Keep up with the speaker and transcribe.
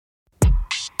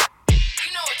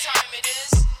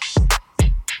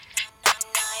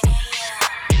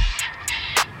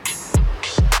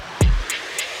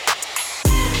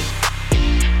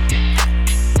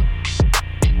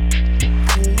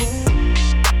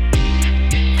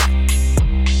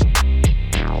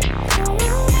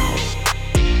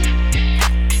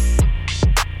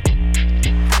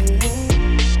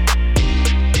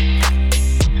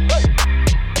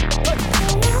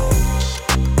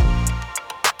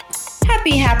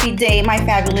Happy, happy day, my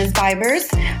fabulous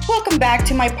vibers. Welcome back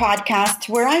to my podcast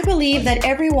where I believe that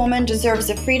every woman deserves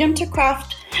the freedom to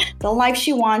craft the life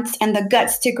she wants and the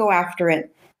guts to go after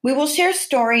it. We will share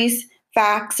stories,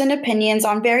 facts, and opinions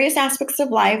on various aspects of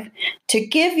life to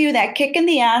give you that kick in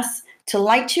the ass to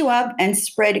light you up and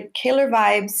spread killer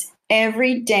vibes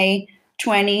every day,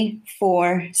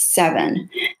 24/7.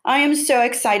 I am so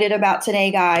excited about today,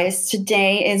 guys.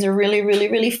 Today is a really, really,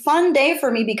 really fun day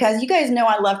for me because you guys know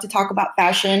I love to talk about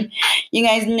fashion. You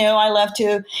guys know I love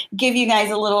to give you guys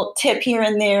a little tip here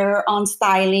and there on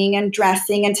styling and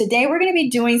dressing. And today we're going to be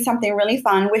doing something really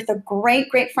fun with a great,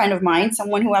 great friend of mine,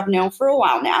 someone who I've known for a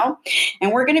while now.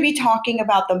 And we're going to be talking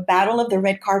about the Battle of the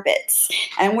Red Carpets.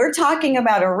 And we're talking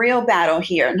about a real battle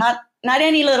here, not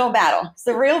any little battle. It's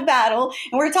a real battle.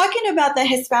 And we're talking about the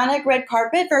Hispanic red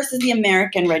carpet versus the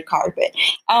American red carpet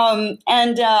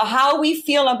and how we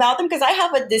feel about them, because I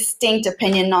have a distinct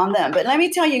opinion on them. But let me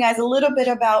tell you guys a little bit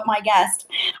about my guest.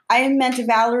 I met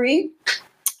Valerie.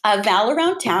 Val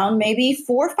Around Town, maybe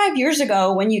 4 or 5 years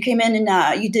ago when you came in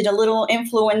and you did a little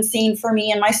influencing for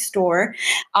me in my store.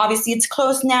 Obviously, it's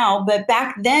closed now, but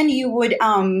back then you would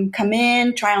come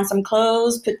in, try on some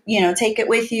clothes, take it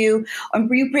with you.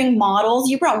 You bring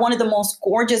models. You brought one of the most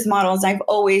gorgeous models I've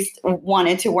always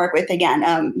wanted to work with again.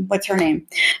 What's her name?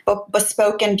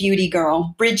 Bespoke and Beauty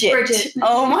Girl, Bridget.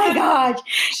 Oh my God.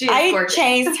 I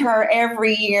chase her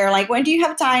every year. Like, when do you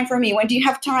have time for me? When do you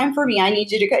have time for me? I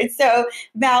need you to go. So,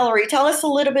 Valerie, tell us a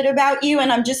little bit about you, and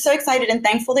I'm just so excited and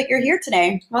thankful that you're here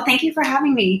today. Well, thank you for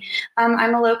having me.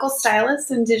 I'm a local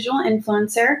stylist and digital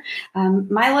influencer.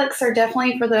 My looks are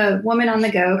definitely for the woman on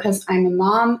the go because I'm a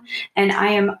mom, and I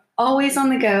am always on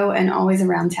the go and always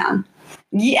around town.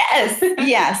 Yes,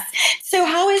 yes. So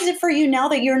how is it for you now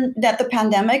that the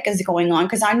pandemic is going on?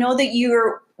 Because I know that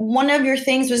one of your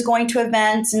things was going to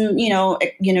events and,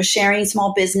 sharing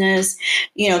small business,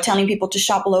 telling people to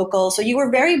shop local. So you were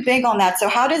very big on that. So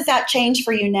how does that change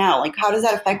for you now? Like, how does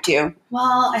that affect you?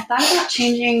 Well, I thought about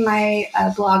changing my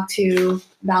blog to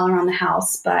Val Around the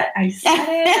House, but I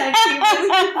decided to keep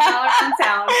it Val Around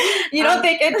Town. You don't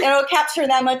think it'll capture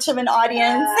that much of an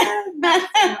audience? Not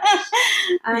so much.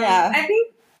 Yeah. I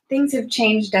think things have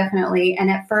changed definitely. And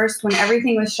at first, when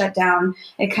everything was shut down,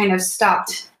 it kind of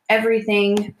stopped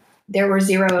everything. There were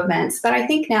 0 events, but I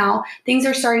think now things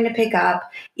are starting to pick up.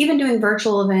 Even doing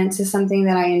virtual events is something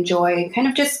that I enjoy, kind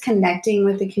of just connecting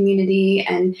with the community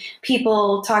and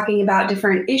people talking about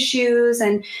different issues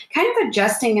and kind of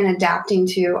adjusting and adapting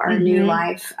to our new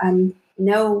life.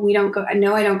 No, I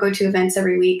don't go to events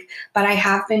every week, but I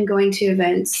have been going to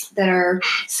events that are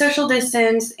social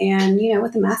distance and,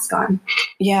 with a mask on.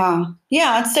 Yeah.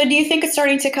 Yeah. So do you think it's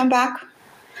starting to come back?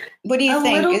 What do you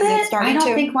think? Little Is bit. it starting to? I to?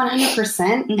 don't think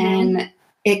 100%, and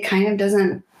it kind of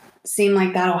doesn't seem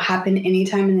like that'll happen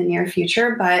anytime in the near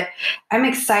future, but I'm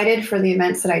excited for the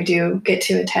events that I do get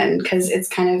to attend because it's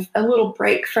kind of a little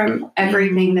break from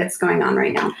everything that's going on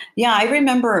right now. Yeah, I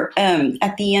remember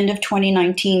at the end of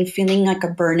 2019 feeling like a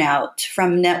burnout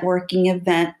from networking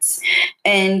events.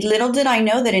 And little did I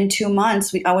know that in 2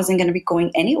 months I wasn't going to be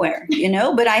going anywhere,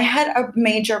 but I had a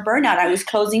major burnout. I was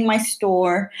closing my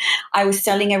store. I was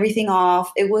selling everything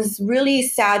off. It was really a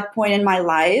sad point in my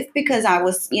life because I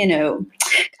was,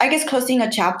 I guess closing a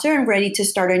chapter and ready to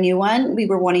start a new one. We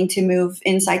were wanting to move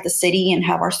inside the city and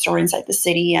have our store inside the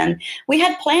city. And we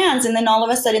had plans. And then all of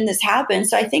a sudden this happened.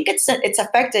 So I think it's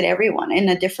affected everyone in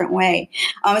a different way,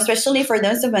 especially for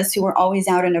those of us who were always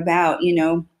out and about,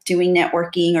 doing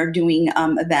networking or doing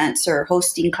events or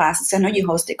hosting classes. I know you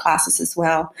hosted classes as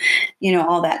well,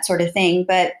 all that sort of thing.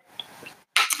 But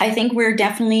I think we're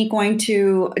definitely going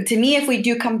to me, if we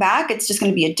do come back, it's just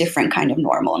going to be a different kind of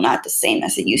normal, not the same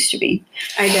as it used to be.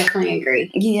 I definitely agree.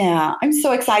 Yeah. I'm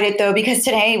so excited, though, because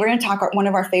today we're going to talk about one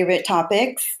of our favorite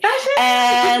topics.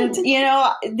 And,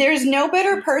 there's no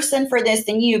better person for this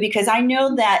than you, because I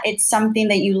know that it's something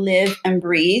that you live and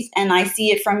breathe. And I see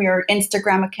it from your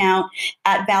Instagram account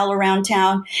at Val Around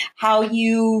Town, how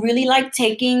you really like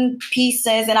taking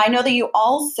pieces. And I know that you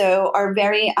also are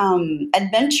very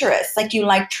adventurous. Like, you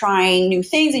like trying new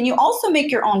things, and you also make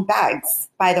your own bags,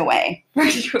 by the way. For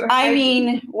sure. I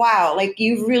mean, wow, like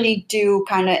you really do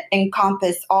kind of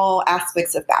encompass all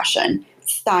aspects of fashion: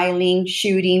 styling,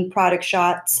 shooting, product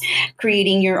shots,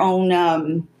 creating your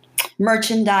own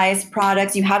merchandise,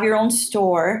 products. You have your own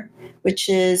store, which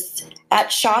is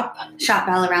at Shop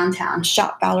Val Around Town.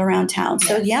 Shop Val Around Town. Yes.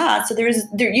 So yeah, so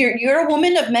you're a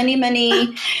woman of many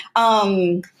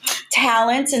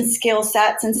talents and skill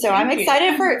sets, and so I'm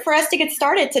excited for us to get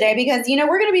started today because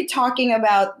we're going to be talking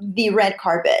about the red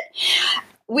carpet.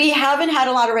 We haven't had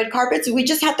a lot of red carpets. We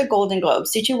just had the Golden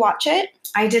Globes. Did you watch it?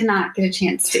 I did not get a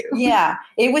chance to. Yeah,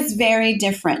 it was very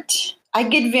different. I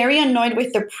get very annoyed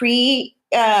with the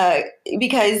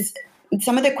because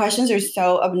some of the questions are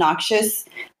so obnoxious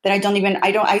that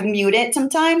I mute it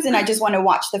sometimes and I just want to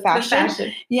watch the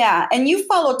fashion. Yeah. And you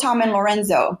follow Tom and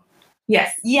Lorenzo.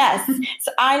 Yes. Yes.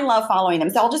 So I love following them.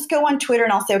 So I'll just go on Twitter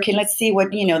and I'll say, okay, let's see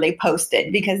what, they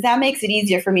posted, because that makes it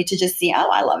easier for me to just see, oh,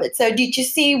 I love it. So did you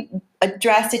see a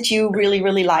dress that you really,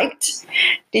 really liked?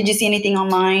 Did you see anything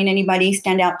online? Anybody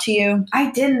stand out to you?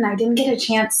 I didn't get a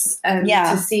chance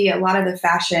to see a lot of the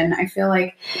fashion. I feel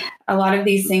like a lot of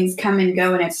these things come and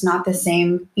go and it's not the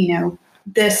same,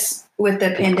 this with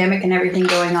the pandemic and everything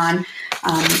going on,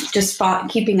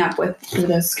 keeping up with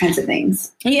those kinds of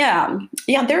things. Yeah.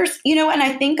 Yeah. There's, and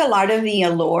I think a lot of the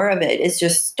allure of it is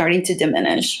just starting to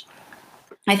diminish.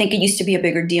 I think it used to be a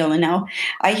bigger deal. And now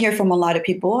I hear from a lot of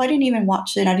people, I didn't even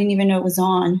watch it. I didn't even know it was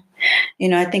on.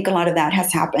 I think a lot of that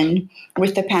has happened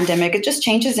with the pandemic. It just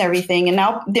changes everything. And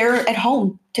now they're at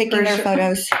home taking their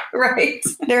photos. Right.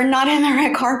 They're not in the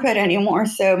red carpet anymore.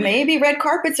 So maybe red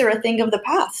carpets are a thing of the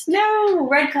past. No,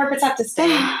 red carpets have to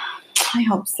stay. I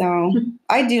hope so.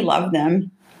 I do love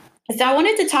them. So I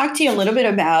wanted to talk to you a little bit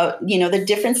about, the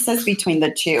differences between the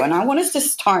two. And I want us to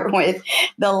start with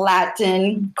the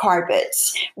Latin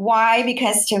carpets. Why?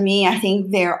 Because to me, I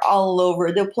think they're all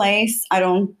over the place. I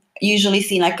don't usually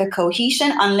see like a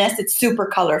cohesion unless it's super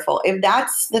colorful. If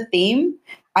that's the theme,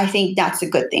 I think that's a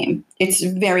good theme. It's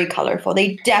very colorful.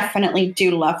 They definitely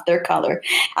do love their color.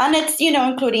 And it's,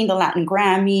 including the Latin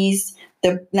Grammys,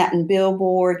 the Latin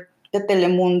Billboard, the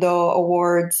Telemundo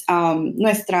Awards,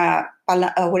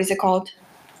 what is it called?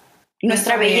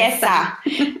 Nuestra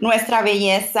Belleza. Nuestra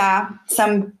Belleza.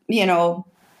 Some,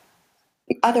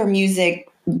 other music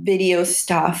video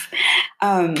stuff.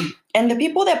 And the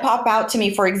people that pop out to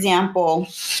me, for example,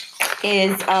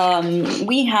 is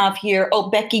we have here,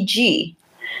 Becky G.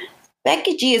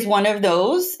 Becky G is one of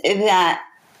those that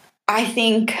I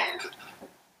think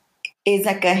is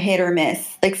like a hit or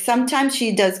miss. Like sometimes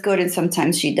she does good and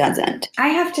sometimes she doesn't. I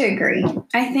have to agree.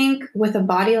 I think with a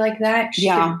body like that, she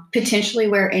could potentially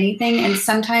wear anything. And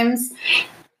sometimes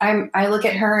I look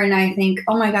at her and I think,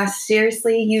 oh my gosh,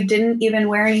 seriously, you didn't even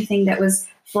wear anything that was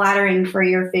flattering for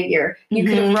your figure. You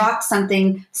could have rocked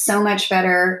something so much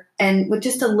better and with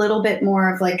just a little bit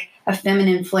more of like a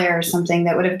feminine flair or something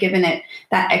that would have given it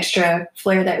that extra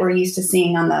flair that we're used to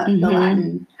seeing on the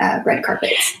Latin red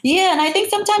carpets. Yeah, and I think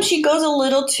sometimes she goes a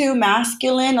little too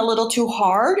masculine, a little too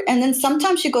hard, and then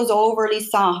sometimes she goes overly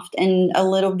soft and a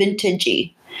little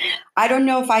vintagey. I don't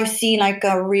know if I see like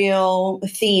a real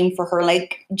theme for her.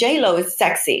 Like J-Lo is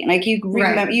sexy. Like you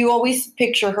remember, you always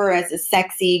picture her as a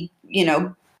sexy,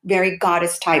 very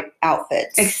goddess type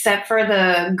outfits. Except for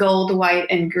the gold, white,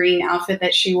 and green outfit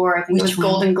that she wore. I think it was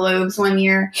Golden Globes one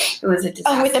year. It was a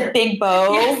disaster. Oh, with a big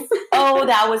bow? Yes. Oh,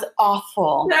 that was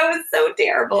awful. That was so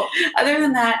terrible. Other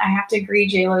than that, I have to agree,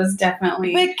 J-Lo's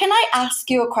definitely. But can I ask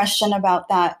you a question about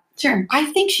that? Sure.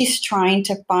 I think she's trying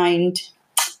to find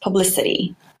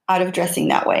publicity out of dressing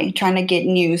that way, trying to get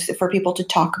news for people to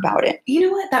talk about it. You know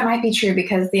what? That might be true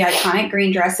because the iconic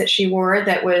green dress that she wore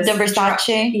that was... The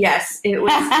Versace? Yes, it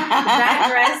was. That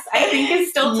dress, I think, is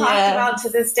still talked about to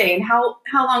this day. And how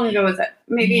long ago was it?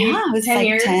 Maybe it was 10 like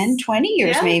years? 10, 20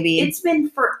 years maybe. It's been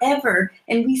forever,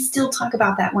 and we still talk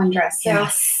about that one dress. So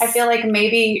I feel like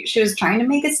maybe she was trying to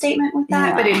make a statement with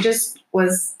that, but it just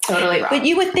was totally wrong. But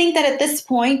you would think that at this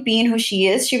point, being who she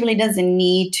is, she really doesn't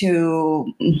need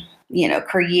to...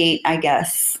 create, I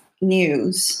guess,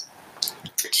 news.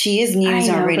 She is news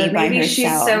already by herself.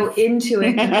 She's so into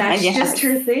it that that's just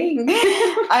her thing.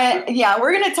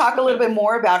 We're going to talk a little bit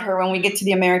more about her when we get to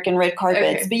the American red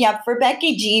carpets. Okay. But for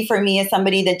Becky G, for me, is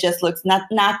somebody that just looks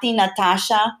Nati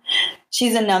Natasha.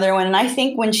 She's another one. And I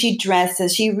think when she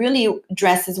dresses, she really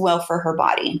dresses well for her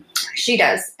body. She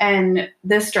does. And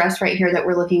this dress right here that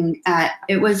we're looking at,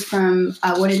 it was from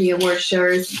one of the award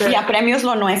shows. Premios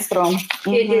Lo Nuestro.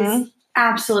 It is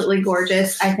absolutely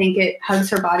gorgeous. I think it hugs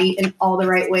her body in all the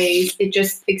right ways. It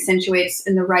just accentuates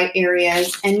in the right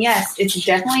areas. And yes, it's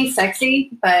definitely sexy,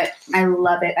 but I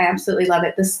love it. I absolutely love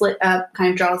it. The slit up kind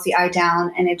of draws the eye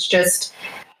down. And it's just,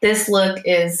 this look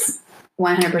is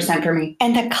 100% for me.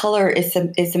 And the color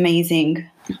is amazing.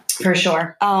 For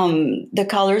sure. The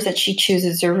colors that she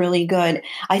chooses are really good.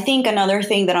 I think another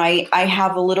thing that I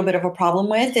have a little bit of a problem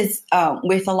with is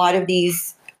with a lot of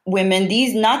these women,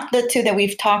 these, not the two that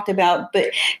we've talked about,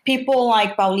 but people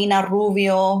like Paulina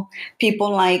Rubio, people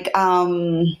like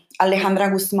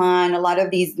Alejandra Guzman, a lot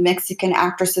of these Mexican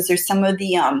actresses, or some of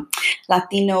the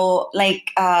Latino,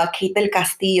 like Kate del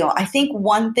Castillo. I think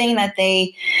one thing that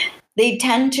they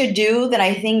tend to do that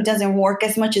I think doesn't work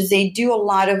as much as they do a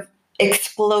lot of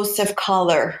explosive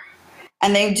color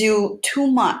and they do too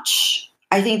much.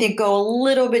 I think they go a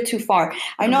little bit too far.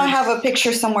 I know I have a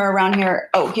picture somewhere around here.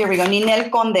 Oh, here we go. Ninel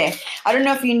Conde. I don't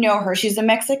know if you know her. She's a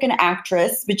Mexican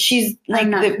actress, but she's like, I'm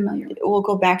not familiar. We'll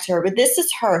go back to her, but this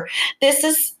is her.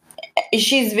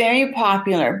 She's very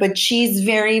popular, but she's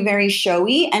very, very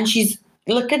showy. And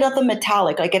look at the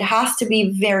metallic. Like it has to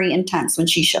be very intense when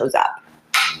she shows up.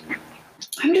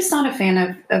 I'm just not a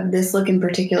fan of this look in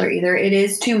particular either. It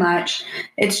is too much.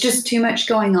 It's just too much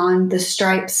going on. The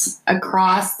stripes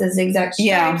across, the zigzag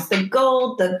stripes, the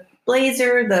gold, the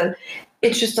blazer,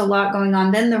 it's just a lot going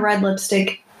on. Then the red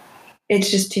lipstick,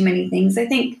 it's just too many things. I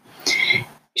think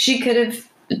she could have,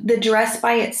 the dress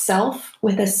by itself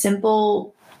with a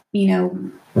simple,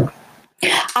 I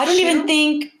don't even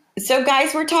think, so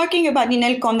guys, we're talking about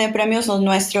Ninel Conde Premios Los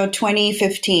Nuestro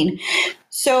 2015.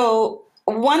 So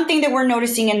one thing that we're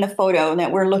noticing in the photo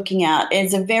that we're looking at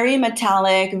is a very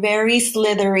metallic, very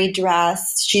slithery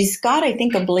dress. She's got, I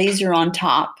think, a blazer on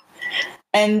top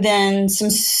and then some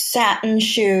satin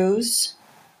shoes,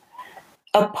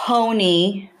 a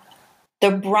pony,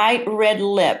 the bright red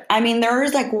lip. I mean, there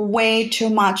is like way too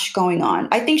much going on.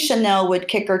 I think Chanel would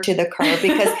kick her to the curb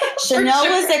because Chanel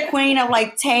was the queen of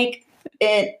like, take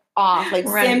it off, like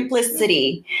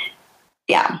simplicity.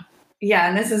 Yeah. Yeah,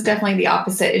 and this is definitely the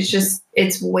opposite.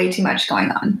 It's way too much going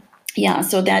on. Yeah,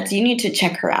 so you need to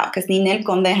check her out because Ninel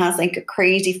Conde has like a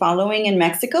crazy following in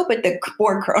Mexico, but the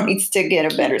poor girl needs to get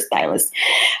a better stylist.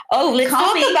 Oh, let's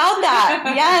talk about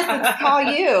that. Yes, let's call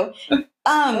you.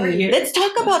 Let's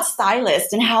talk about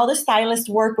stylists and how the stylists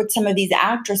work with some of these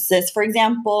actresses. For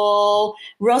example,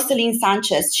 Roselyn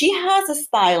Sanchez, she has a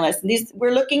stylist.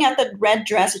 We're looking at the red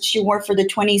dress that she wore for the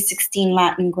 2016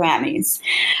 Latin Grammys.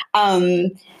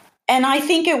 And I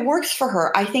think it works for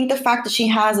her. I think the fact that she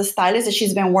has a stylist that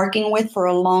she's been working with for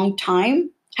a long time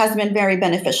has been very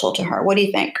beneficial to her. What do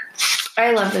you think?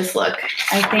 I love this look.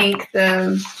 I think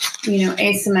the,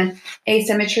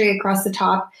 asymmetry across the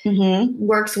top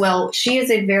works well. She is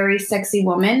a very sexy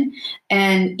woman.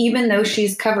 And even though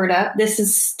she's covered up, this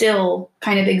is still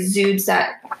kind of exudes the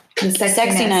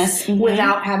sexiness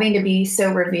without having to be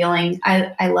so revealing.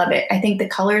 I love it. I think the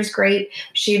color is great.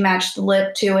 She matched the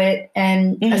lip to it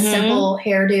and a simple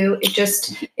hairdo.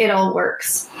 It all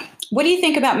works. What do you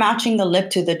think about matching the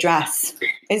lip to the dress?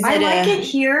 I like it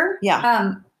here.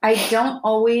 Yeah. I don't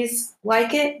always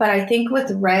like it, but I think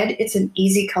with red, it's an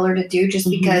easy color to do just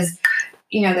because,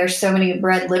 there's so many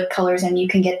red lip colors and you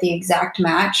can get the exact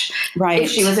match. Right. If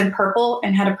she was in purple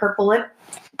and had a purple lip,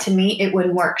 to me, it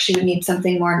wouldn't work. She would need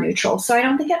something more neutral. So I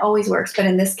don't think it always works. But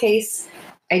in this case,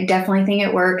 I definitely think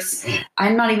it works.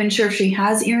 I'm not even sure if she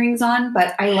has earrings on,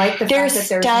 but I like the fact that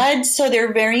they're studs. So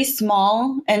they're very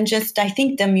small and just, I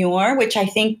think, demure, which I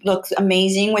think looks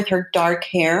amazing with her dark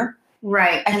hair.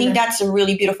 Right. I think that's a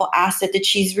really beautiful asset that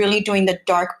she's really doing the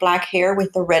dark black hair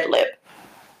with the red lip.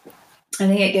 I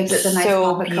think it gives it the nice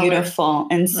so beautiful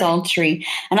and sultry. Right.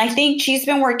 And I think she's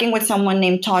been working with someone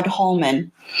named Todd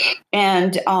Holman.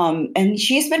 And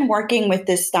she's been working with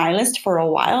this stylist for a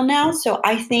while now. So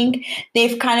I think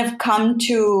they've kind of come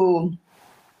to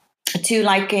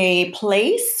like a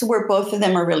place where both of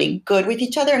them are really good with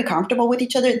each other and comfortable with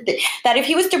each other, that if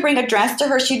he was to bring a dress to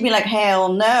her, she'd be like,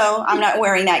 hell no, I'm not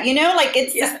wearing that. Like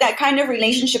it's just that kind of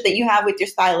relationship that you have with your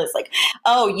stylist. Like,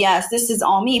 oh yes, this is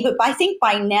all me. But I think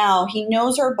by now he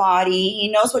knows her body. He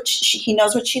knows what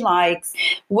she likes,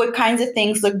 what kinds of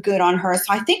things look good on her.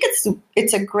 So I think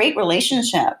it's a great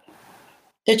relationship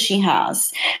that she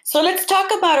has. So let's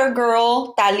talk about our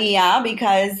girl, Thalia,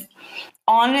 because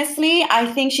honestly, I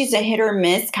think she's a hit or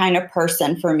miss kind of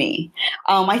person for me.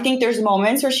 I think there's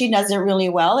moments where she does it really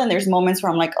well, and there's moments where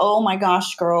I'm like, oh my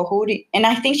gosh, girl, and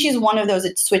I think she's one of those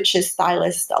that switches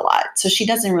stylists a lot. So she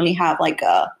doesn't really have like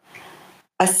a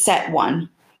set one.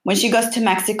 When she goes to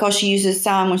Mexico, she uses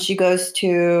some. When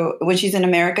she's in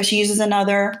America, she uses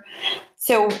another.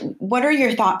 So what are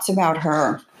your thoughts about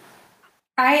her?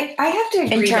 I have to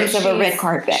agree. In terms of a red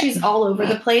carpet. She's all over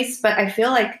the place, but I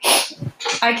feel like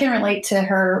I can relate to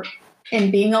her in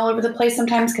being all over the place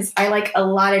sometimes because I like a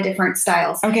lot of different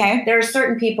styles. Okay. There are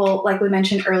certain people, like we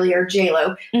mentioned earlier,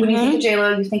 J-Lo. When you think of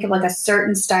J-Lo, you think of like a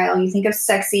certain style. You think of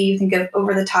sexy. You think of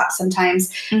over the top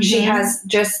sometimes. She has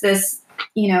just this,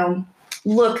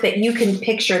 look that you can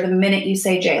picture the minute you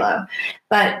say J-Lo.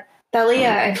 But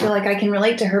Thalia, I feel like I can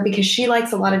relate to her because she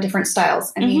likes a lot of different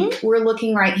styles. I mean, we're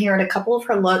looking right here at a couple of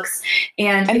her looks.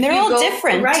 And they're all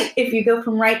different. Right. If you go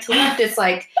from right to left, it's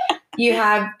like you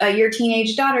have your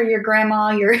teenage daughter, your grandma,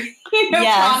 your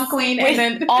prom queen. With and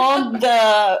then all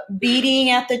the beading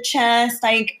at the chest,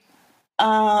 like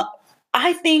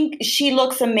I think she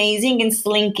looks amazing in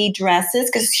slinky dresses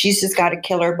because she's just got a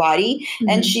killer body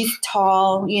and she's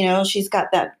tall, she's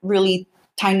got that really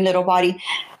tiny little body.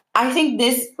 I think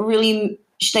this really,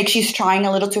 like, she's trying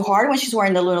a little too hard when she's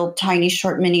wearing the little tiny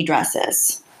short mini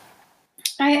dresses.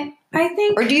 I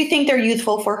think. Or do you think they're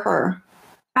youthful for her?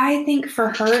 I think for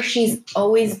her, she's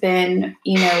always been,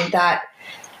 that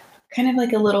kind of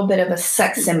like a little bit of a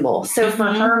sex symbol. So for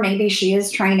her, maybe she is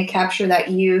trying to capture that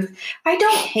youth. I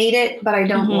don't hate it, but I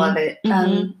don't love it.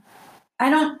 I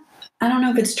don't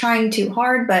know if it's trying too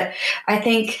hard, but I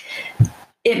think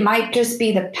it might just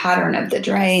be the pattern of the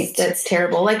dress that's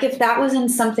terrible. Like if that was in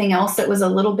something else that was a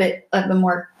little bit of a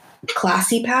more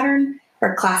classy pattern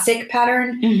or classic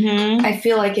pattern, I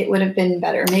feel like it would have been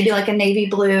better. Maybe like a navy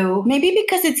blue. Maybe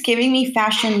because it's giving me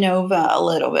Fashion Nova a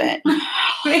little bit.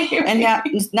 And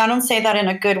I don't say that in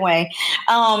a good way.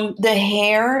 The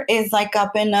hair is like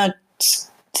up in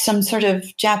some sort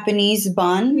of Japanese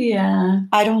bun. Yeah.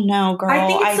 I don't know, girl. I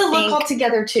think it's the look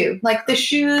altogether too. Like the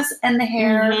shoes and the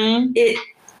hair. It,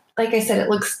 like I said, it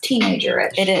looks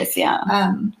teenager-ish. It is,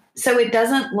 yeah. So it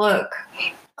doesn't look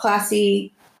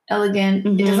classy, elegant.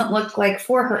 It doesn't look like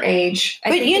for her age.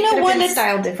 I think you know what? It's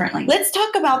styled differently. Let's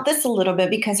talk about this a little bit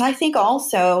because I think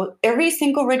also every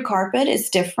single red carpet is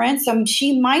different. So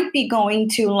she might be going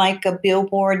to like a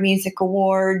Billboard Music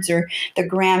Awards or the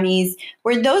Grammys,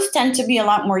 where those tend to be a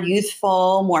lot more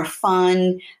youthful, more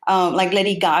fun. Like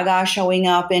Lady Gaga showing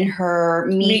up in her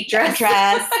meat dress,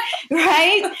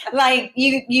 right? Like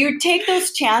you take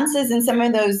those chances in some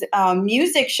of those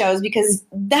music shows because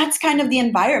that's kind of the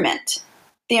environment.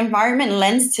 The environment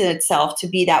lends to itself to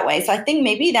be that way. So I think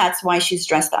maybe that's why she's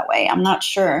dressed that way. I'm not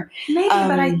sure. Maybe,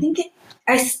 but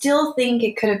I still think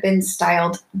it could have been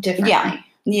styled differently.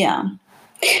 Yeah.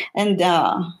 And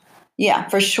yeah,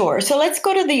 for sure. So let's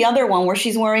go to the other one where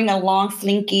she's wearing a long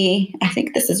slinky, I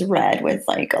think this is red with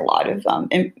like a lot of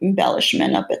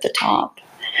embellishment up at the top.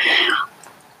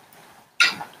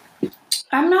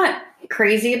 I'm not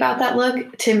crazy about that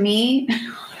look. To me,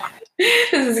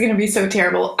 this is going to be so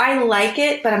terrible. I like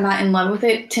it, but I'm not in love with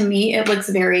it. To me, it looks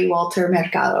very Walter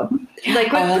Mercado.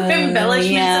 Like with the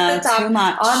embellishments at the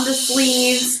top, on the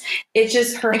sleeves. It's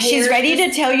just her hair. She's ready to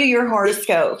tell you your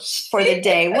horoscope for the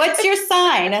day. What's your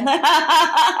sign?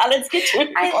 Let's get your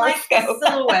horoscope. I like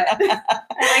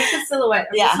the silhouette.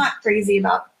 I'm just not crazy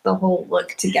about the whole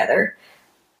look together.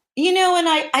 And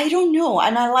I don't know.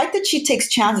 And I like that she takes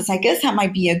chances. I guess that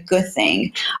might be a good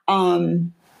thing.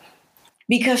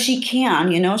 Because she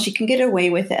can, she can get away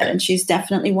with it. And she's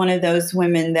definitely one of those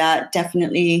women that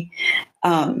definitely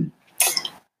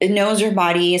knows her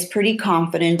body, is pretty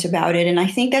confident about it. And I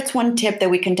think that's one tip that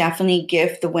we can definitely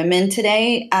give the women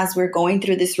today as we're going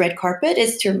through this red carpet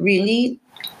is to really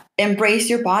embrace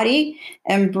your body,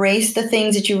 embrace the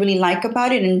things that you really like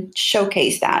about it and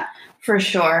showcase that. For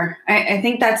sure. I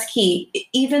think that's key.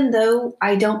 Even though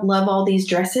I don't love all these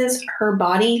dresses, her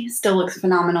body still looks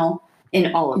phenomenal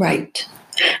in all of them.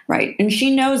 Right. And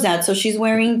she knows that. So she's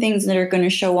wearing things that are going to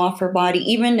show off her body,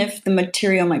 even if the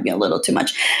material might be a little too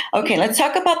much. Okay, let's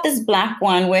talk about this black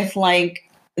one with like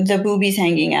the boobies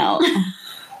hanging out.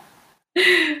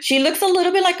 She looks a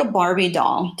little bit like a Barbie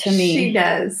doll to me. She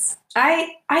does.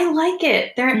 I like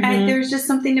it. There's just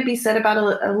something to be said about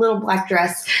a little black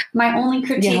dress. My only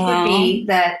critique would be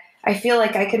that I feel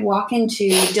like I could walk into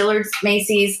Dillard's,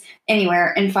 Macy's,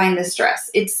 anywhere and find this dress.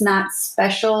 It's not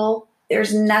special.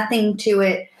 There's nothing to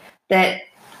it that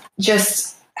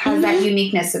just has that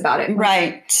uniqueness about it.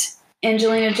 Right.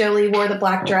 Angelina Jolie wore the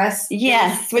black dress.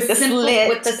 Yes, with the slit.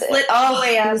 With the slit all the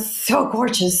way up. It was so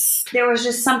gorgeous. There was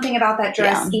just something about that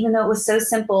dress, even though it was so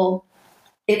simple,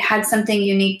 it had something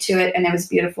unique to it and it was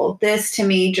beautiful. This to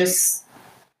me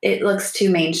it looks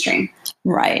too mainstream.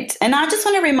 Right. And I just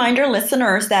want to remind our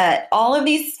listeners that all of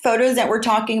these photos that we're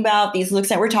talking about, these looks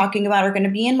that we're talking about are going to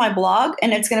be in my blog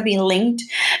and it's going to be linked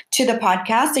to the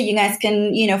podcast. So you guys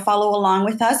can, follow along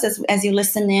with us as you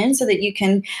listen in so that you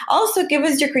can also give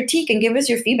us your critique and give us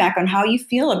your feedback on how you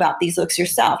feel about these looks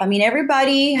yourself. I mean,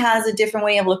 everybody has a different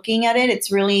way of looking at it.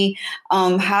 It's really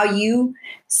how you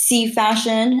see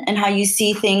fashion and how you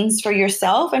see things for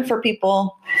yourself and for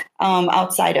people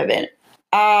outside of it.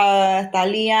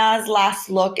 Thalia's last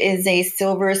look is a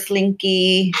silver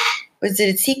slinky. Was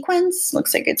it sequins?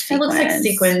 Looks like it's sequins. It looks like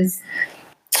sequins.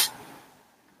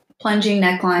 Plunging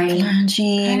neckline.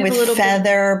 Plunging with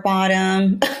feather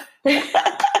bottom. There's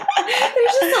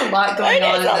just a lot going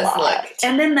on in this look.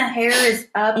 And then the hair is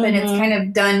up and it's kind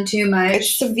of done too much.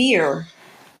 It's severe.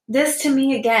 this to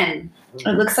me, again,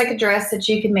 it looks like a dress that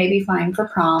you could maybe find for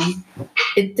prom.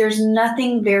 There's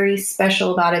nothing very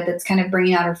special about it that's kind of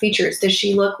bringing out her features. Does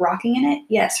she look rocking in it?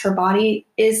 Yes, her body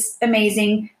is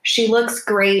amazing. She looks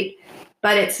great,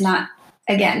 but it's not,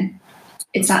 again,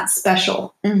 it's not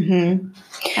special. Mm-hmm.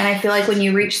 And I feel like when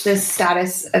you reach this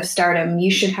status of stardom, you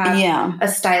should have a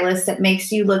stylist that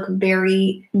makes you look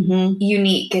very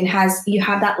unique and you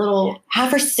have that little...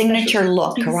 Have her signature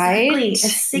look, right? A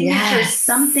signature,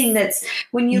 something that's,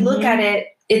 when you look at it,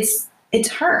 it's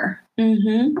her.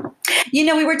 Mm-hmm. You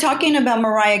know, we were talking about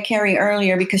Mariah Carey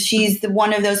earlier because she's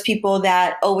one of those people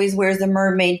that always wears the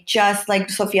mermaid, just like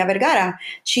Sofia Vergara.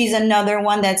 She's another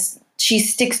one she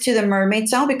sticks to the mermaid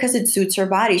style because it suits her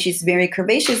body. She's very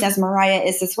curvaceous, as Mariah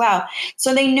is as well.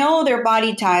 So they know their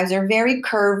body types are very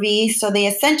curvy, so they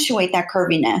accentuate that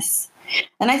curviness.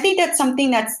 And I think that's something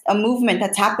that's a movement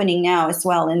that's happening now as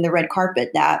well in the red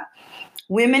carpet, that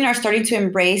women are starting to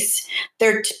embrace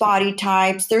their body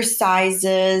types, their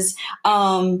sizes.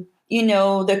 You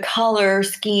know, the color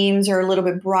schemes are a little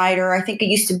bit brighter. I think it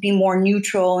used to be more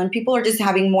neutral, and people are just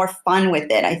having more fun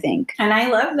with it, I think. And I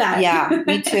love that. Yeah,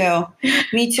 me too.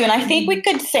 Me too. And I think we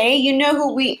could say, you know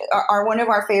who we are, one of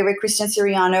our favorite, Christian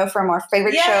Siriano from our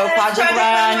favorite show, Project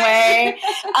Runway.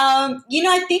 You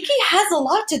know, I think he has a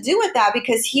lot to do with that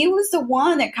because he was the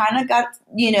one that kind of got,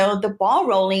 you know, the ball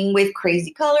rolling with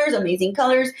crazy colors, amazing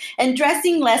colors, and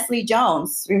dressing Leslie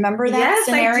Jones. Remember that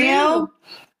scenario?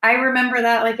 I remember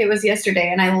that like it was yesterday,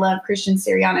 and I love Christian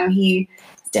Siriano. He's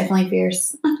definitely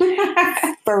fierce.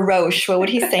 Feroce. What would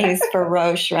he say? He's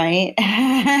feroce, right?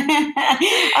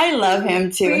 I love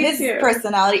him too. His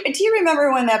personality. Do you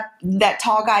remember when that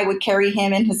tall guy would carry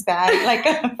him in his bag like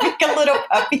a little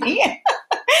puppy?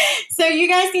 So you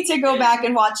guys need to go back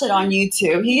and watch it on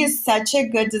YouTube. He is such a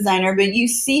good designer, but you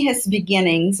see his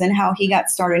beginnings and how he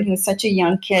got started. He was such a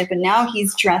young kid, but now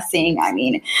he's dressing,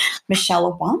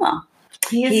 Michelle Obama.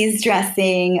 He's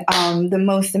dressing the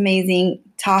most amazing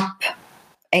top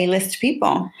A-list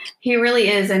people. He really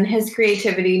is. And his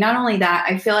creativity, not only that,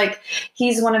 I feel like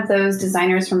he's one of those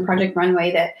designers from Project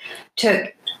Runway that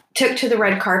took to the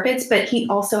red carpets, but he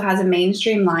also has a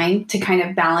mainstream line to kind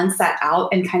of balance that out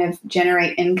and kind of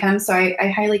generate income. So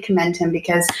I highly commend him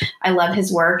because I love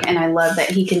his work, and I love that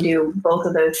he can do both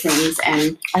of those things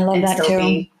and I love that still too.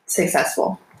 Be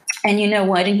successful. And you know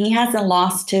what? And he hasn't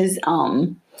lost his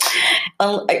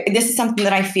this is something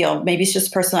that I feel, maybe it's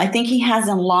just personal. I think he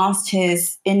hasn't lost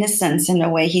his innocence in a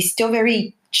way. He's still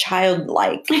very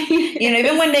childlike. You know,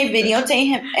 even when they videotape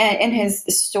him in his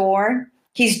store,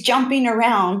 he's jumping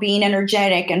around, being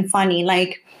energetic and funny.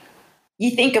 Like,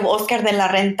 you think of Oscar de la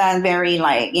Renta, very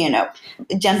like, you know,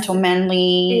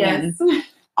 gentlemanly and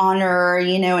honor,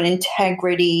 you know, and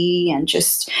integrity and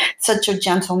just such a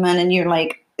gentleman. And you're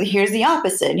like, here's the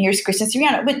opposite. Here's Christian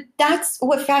Siriano. But that's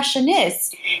what fashion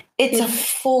is. It's a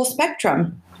full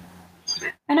spectrum.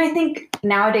 And I think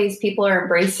nowadays people are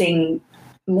embracing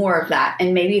more of that.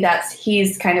 And maybe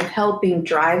he's kind of helping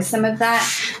drive some of that,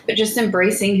 but just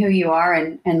embracing who you are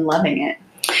and loving it.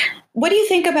 What do you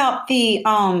think about the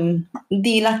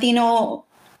Latino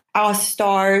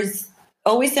stars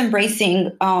always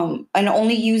embracing and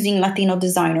only using Latino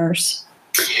designers?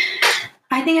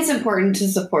 I think it's important to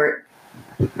support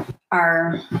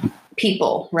our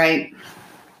people, right?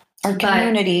 Our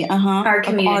community, our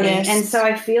community. Artists. And so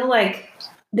I feel like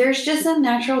there's just a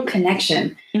natural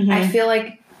connection. Mm-hmm. I feel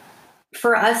like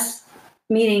for us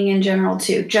meeting in general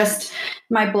too, just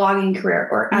my blogging career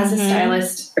or as a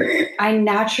stylist, I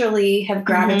naturally have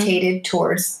gravitated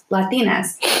towards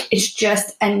Latinas. It's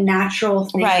just a natural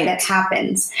thing that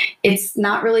happens. It's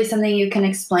not really something you can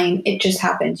explain. It just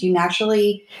happens. You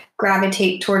naturally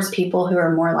gravitate towards people who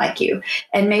are more like you.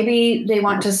 And maybe they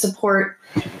want to support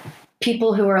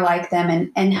people who are like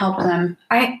them and help them.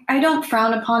 I don't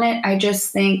frown upon it. I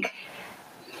just think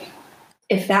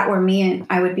if that were me,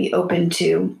 I would be open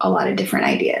to a lot of different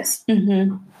ideas.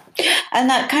 Mm-hmm. And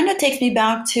that kind of takes me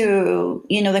back to,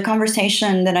 you know, the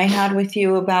conversation that I had with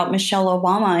you about Michelle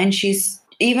Obama. And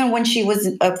even when she was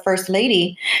a first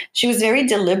lady, she was very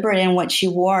deliberate in what she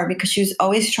wore because she was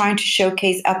always trying to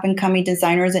showcase up and coming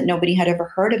designers that nobody had ever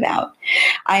heard about.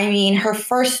 I mean, her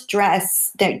first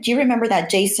dress, do you remember that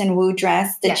Jason Wu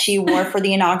dress that she wore for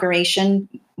the inauguration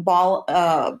ball,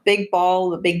 big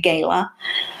gala?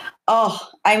 Oh,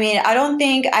 I mean, I don't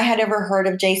think I had ever heard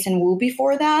of Jason Wu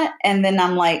before that. And then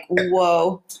I'm like,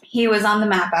 whoa. He was on the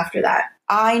map after that.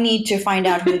 I need to find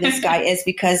out who this guy is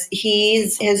because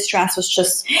his dress was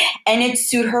just, and it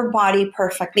suited her body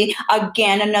perfectly.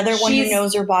 Again, another one who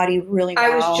knows her body really well.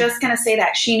 I was just going to say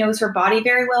that. She knows her body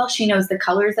very well. She knows the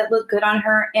colors that look good on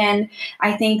her. And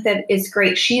I think that is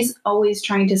great. She's always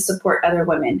trying to support other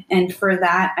women. And for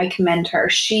that, I commend her.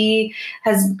 She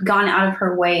has gone out of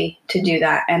her way to do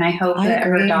that. And I hope that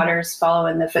her daughters follow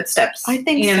in the footsteps. I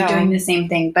think so. Doing the same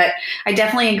thing. But I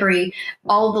definitely agree.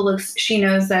 All of the looks, she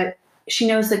knows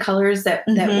the colors that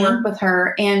work with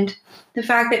her, and the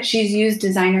fact that she's used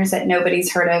designers that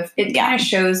nobody's heard of, it kind of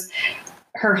shows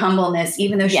her humbleness.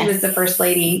 Even though she was the first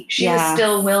lady, she was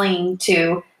still willing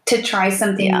to try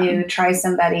something new, try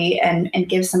somebody and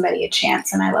give somebody a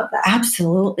chance. And I love that.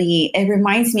 Absolutely. It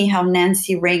reminds me how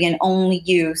Nancy Reagan only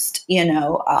used,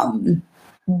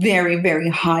 very, very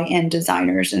high-end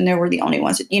designers, and they were the only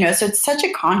ones, so it's such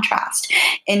a contrast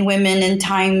in women and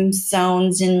time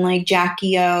zones, and like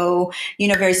Jackie O,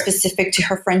 very specific to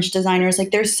her French designers.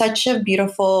 Like there's such a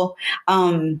beautiful,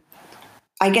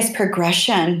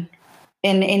 progression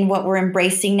in what we're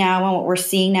embracing now and what we're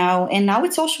seeing now. And now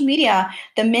with social media,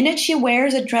 the minute she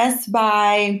wears a dress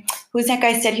by, who's that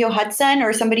guy, Sergio Hudson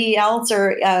or somebody else,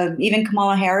 or even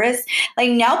Kamala Harris,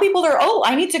 like now people are,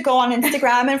 I need to go on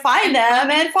Instagram and find them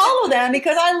and follow them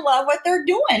because I love what they're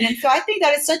doing. And so I think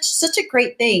that is such a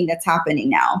great thing that's happening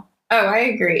now. Oh, I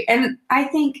agree. And I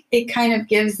think it kind of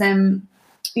gives them,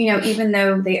 even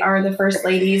though they are the first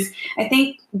ladies, I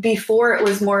think before it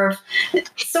was more of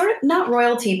sort of not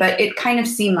royalty, but it kind of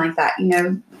seemed like that,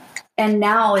 and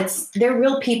now they're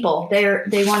real people. They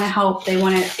want to help.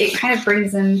 It kind of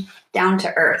brings them down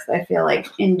to earth. I feel like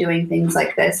in doing things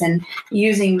like this and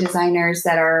using designers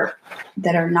that are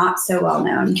not so well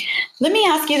known. Let me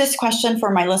ask you this question for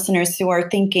my listeners who are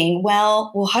thinking,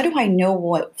 well, how do I know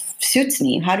what suits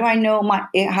me? How do I know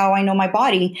how I know my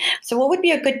body? So what would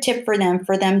be a good tip for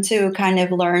them to kind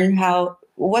of learn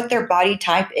what their body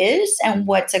type is and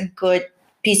what's a good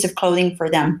piece of clothing for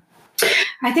them?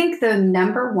 I think the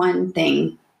number one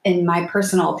thing, in my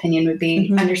personal opinion, would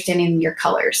be understanding your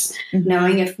colors,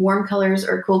 knowing if warm colors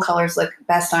or cool colors look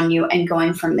best on you and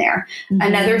going from there.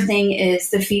 Another thing is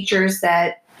the features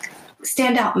that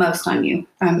stand out most on you.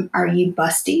 Are you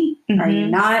busty? Are you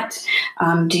not?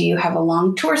 Do you have a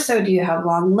long torso? Do you have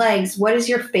long legs? What is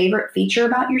your favorite feature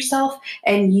about yourself?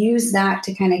 And use that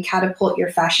to kind of catapult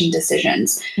your fashion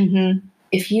decisions.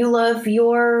 If you love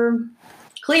your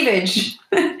cleavage,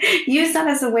 use that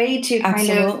as a way to kind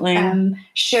of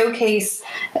showcase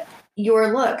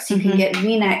your looks. You can get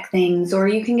V-neck things, or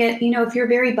you can get, if you're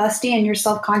very busty and you're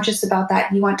self-conscious about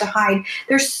that, you want to hide.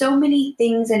 There's so many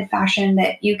things in fashion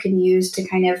that you can use to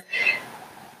kind of,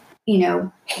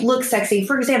 look sexy.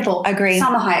 For example,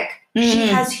 Salma Hayek. She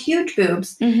has huge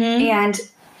boobs, and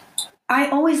I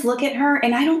always look at her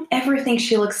and I don't ever think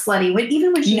she looks slutty,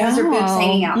 even when she has her boobs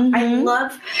hanging out. I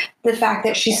love the fact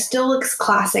that she still looks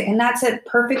classic. And that's a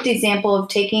perfect example of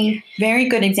taking very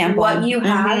good example what you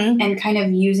have and kind of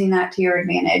using that to your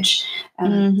advantage.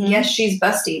 Yes, she's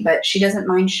busty, but she doesn't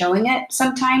mind showing it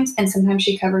sometimes. And sometimes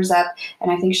she covers up.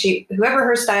 And I think whoever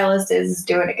her stylist is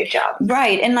doing a good job.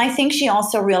 Right. And I think she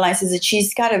also realizes that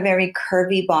she's got a very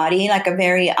curvy body, like a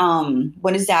very,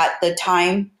 what is that? The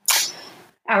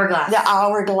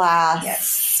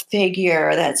hourglass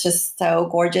figure that's just so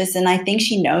gorgeous. And I think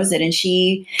she knows it and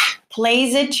she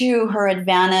plays it to her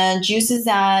advantage, uses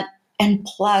that. And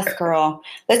plus, girl,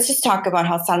 let's just talk about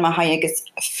how Salma Hayek is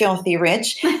filthy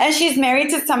rich. And she's married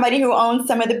to somebody who owns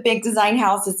some of the big design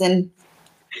houses in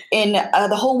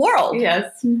the whole world.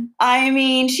 Yes. I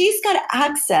mean, she's got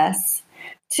access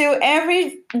to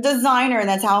every designer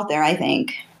that's out there, I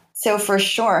think. So for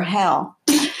sure, hell.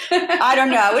 I don't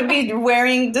know. I would be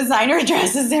wearing designer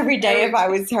dresses every day if I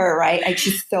was her, right? Like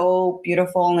she's so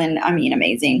beautiful and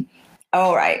amazing.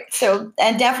 All right. So,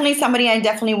 and definitely somebody I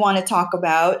definitely want to talk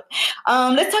about.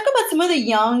 Let's talk about some of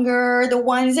the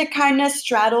ones that kind of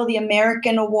straddle the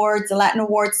American awards, the Latin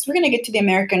awards. We're going to get to the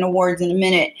American awards in a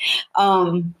minute.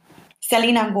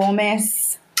 Selena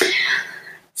Gomez.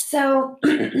 So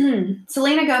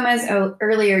Selena Gomez,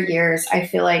 earlier years, I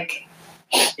feel like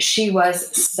she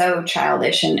was so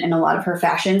childish in a lot of her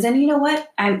fashions. And you know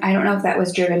what? I don't know if that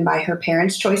was driven by her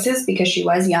parents' choices because she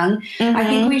was young. I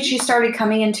think when she started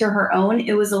coming into her own,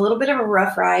 it was a little bit of a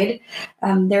rough ride.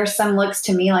 There are some looks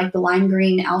to me like the lime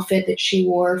green outfit that she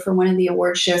wore for one of the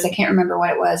award shows. I can't remember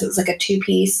what it was. It was like a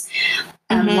two-piece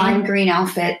lime green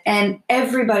outfit. And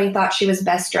everybody thought she was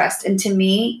best dressed. And to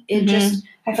me,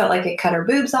 I felt like it cut her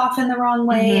boobs off in the wrong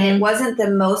way. And it wasn't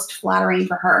the most flattering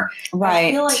for her. Right.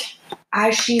 I feel like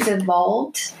as she's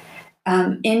evolved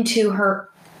into her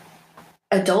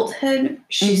adulthood,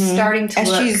 she's starting to as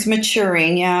look. she's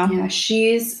maturing. Yeah,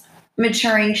 she's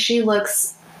maturing. She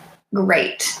looks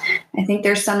great. I think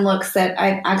there's some looks that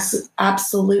I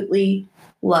absolutely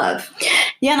love.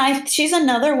 Yeah, and she's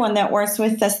another one that works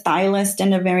with a stylist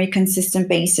in a very consistent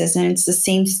basis, and it's the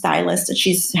same stylist that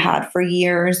she's had for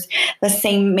years, the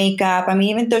same makeup. I mean,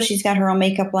 even though she's got her own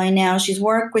makeup line now, she's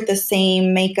worked with the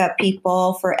same makeup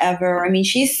people forever. I mean,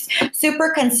 she's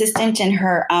super consistent in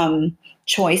her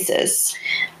choices.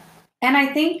 And I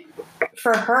think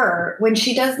for her, when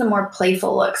she does the more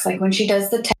playful looks, like when she does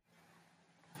the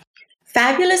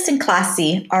Fabulous and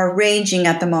classy are raging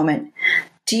at the moment.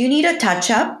 Do you need a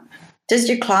touch-up? Does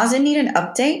your closet need an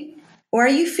update? Or are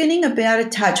you feeling a bit out of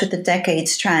touch with the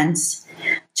decade's trends?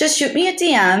 Just shoot me a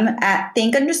DM at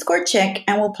think_chick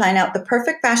and we'll plan out the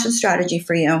perfect fashion strategy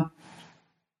for you.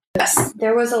 Yes.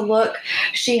 There was a look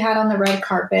she had on the red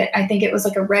carpet. I think it was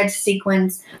like a red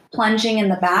sequins plunging in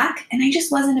the back. And I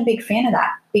just wasn't a big fan of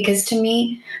that because to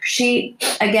me, she,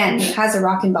 again, has a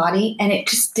rocking body and it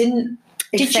just didn't.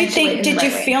 Did you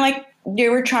feel like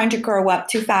you were trying to grow up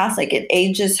too fast? Like it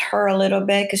ages her a little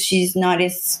bit because she's not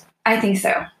as... I think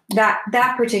so.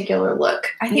 That particular look.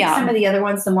 I think some of the other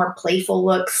ones, the more playful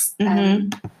looks,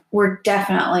 were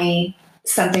definitely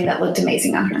something that looked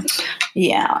amazing on her.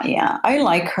 Yeah. I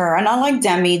like her. And I like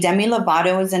Demi. Demi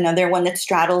Lovato is another one that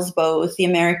straddles both the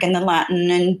American, the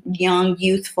Latin, and young,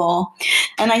 youthful.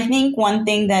 And I think one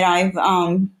thing that I've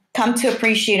come to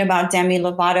appreciate about Demi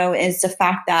Lovato is the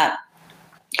fact that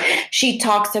she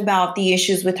talks about the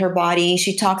issues with her body.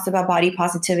 She talks about body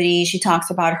positivity. She talks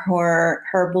about her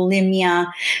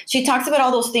bulimia. She talks about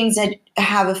all those things that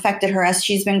have affected her as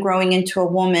she's been growing into a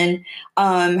woman.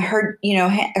 Her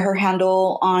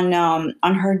handle on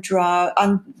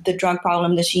the drug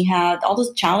problem that she had, all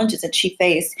those challenges that she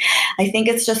faced. I think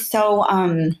it's just so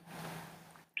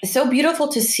beautiful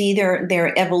to see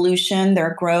their evolution,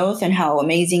 their growth, and how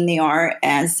amazing they are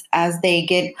as they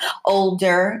get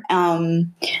older.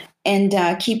 And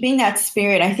keeping that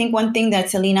spirit. I think one thing that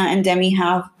Selena and Demi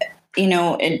have,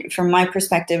 from my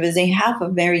perspective, is they have a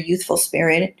very youthful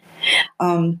spirit.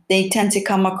 They tend to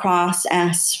come across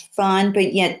as fun,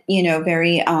 but yet,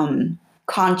 very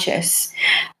conscious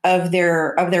of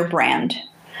their brand.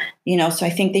 So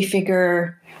I think they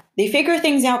figure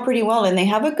things out pretty well, and they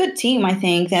have a good team, I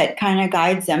think, that kind of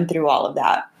guides them through all of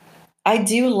that. I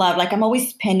do love, I'm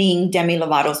always pinning Demi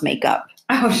Lovato's makeup.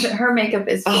 Oh, her makeup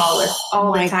is flawless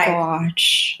all the time. Oh my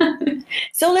gosh.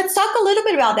 So let's talk a little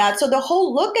bit about that. So the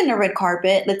whole look in the red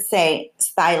carpet, let's say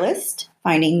stylist,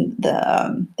 finding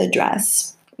the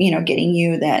dress, getting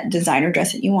you that designer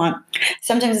dress that you want.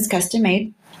 Sometimes it's custom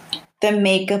made. The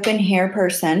makeup and hair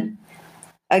person.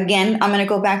 Again, I'm going to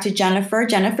go back to Jennifer.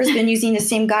 Jennifer's been using the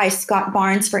same guy, Scott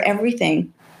Barnes, for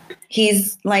everything.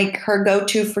 He's like her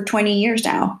go-to for 20 years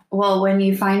now. Well, when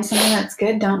you find someone that's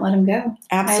good, don't let him go.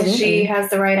 Absolutely. She has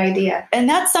the right idea. And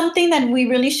that's something that we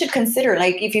really should consider.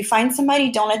 Like, if you find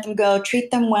somebody, don't let them go.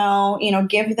 Treat them well.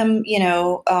 Give them,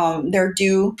 their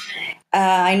due.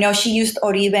 I know she used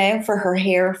Oribe for her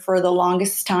hair for the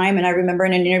longest time. And I remember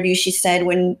in an interview she said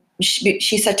when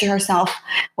she said to herself,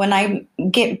 when I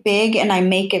get big and I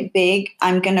make it big,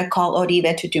 I'm going to call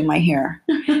Oribe to do my hair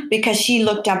because she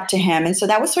looked up to him. And so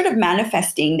that was sort of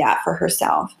manifesting that for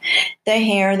herself. The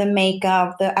hair, the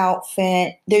makeup, the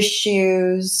outfit, the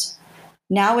shoes.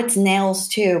 Now it's nails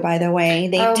too, by the way.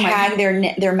 They tag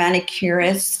their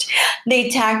manicurist. They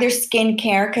tag their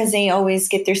skincare because they always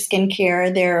get their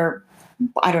skincare, their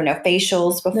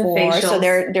facials before. So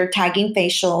they're tagging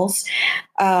facials,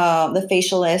 the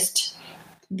facialist,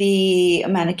 the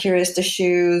manicurist, the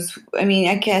shoes. I mean,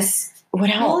 I guess what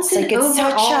else? It's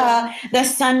the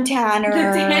sun tanner.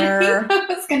 I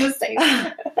was going to say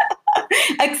that.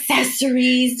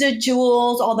 Accessories, the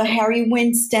jewels, all the Harry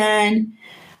Winston.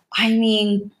 I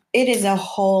mean, it is a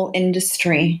whole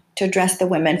industry to dress the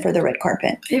women for the red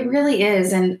carpet. It really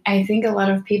is. And I think a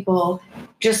lot of people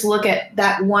just look at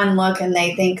that one look and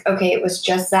they think, okay, it was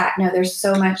just that. No, there's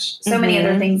so many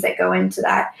other things that go into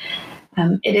that.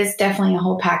 It is definitely a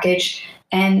whole package.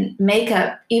 And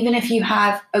makeup, even if you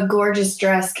have a gorgeous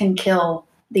dress, can kill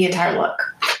the entire look.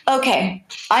 Okay.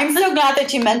 I'm so glad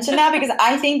that you mentioned that because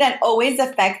I think that always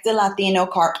affects the Latino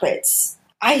carpets.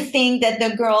 I think that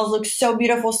the girls look so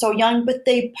beautiful, so young, but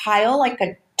they pile like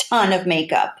a ton of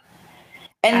makeup.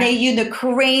 And they use the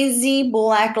crazy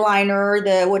black liner,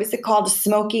 the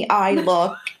smoky eye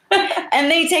look.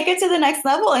 And they take it to the next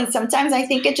level. And sometimes I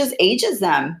think it just ages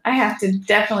them. I have to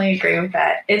definitely agree with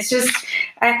that. It's just,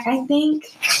 I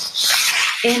think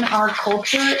in our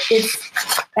culture, it's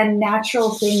a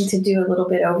natural thing to do a little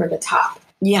bit over the top.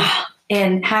 Yeah.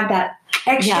 And have that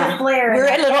extra flair.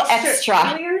 We're a little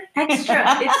extra. We're extra.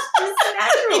 It's just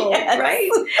natural, Yes. right?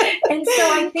 And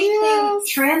so I think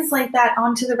they translate that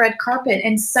onto the red carpet,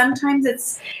 and sometimes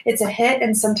it's a hit,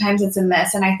 and sometimes it's a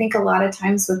miss. And I think a lot of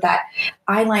times with that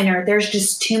eyeliner, there's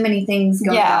just too many things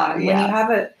going on. When you have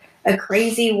a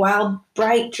crazy, wild,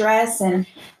 bright dress, and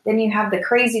then you have the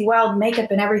crazy, wild makeup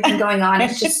and everything going on,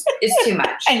 it's too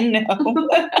much. I know.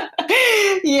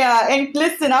 Yeah, and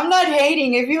listen, I'm not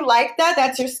hating. If you like that,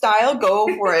 that's your style, go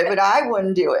for it. But I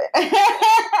wouldn't do it.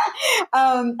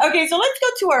 Okay, so let's go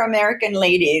to our American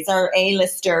ladies, our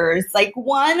A-listers. Like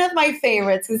one of my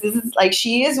favorites, because this is like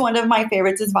she is one of my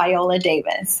favorites, is Viola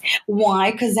Davis.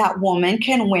 Why? Because that woman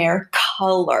can wear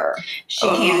color. She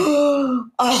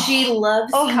can. She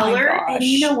loves color, and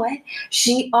you know what?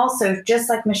 She also, just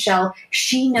like Michelle,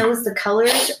 she knows the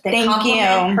colors that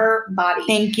complement her body.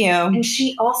 Thank you. And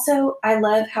she also, I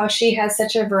love how she has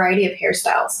such a variety of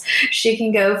hairstyles. She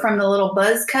can go from the little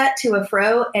buzz cut to a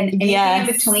fro and anything in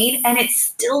between, and it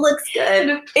still looks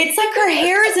good. It's like her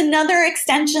hair is another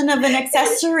extension of an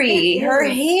accessory. Her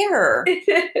hair.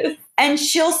 And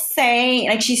she'll say,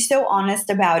 like, she's so honest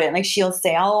about it. Like, she'll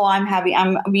say, oh, I'm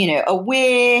a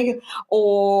wig,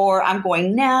 or I'm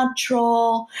going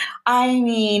natural. I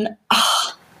mean,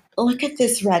 look at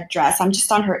this red dress. I'm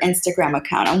just on her Instagram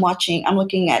account. I'm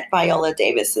looking at Viola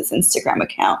Davis's Instagram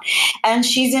account. And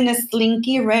she's in a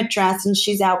slinky red dress, and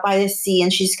she's out by the sea,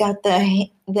 and she's got the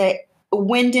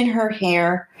wind in her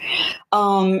hair.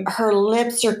 Her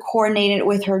lips are coordinated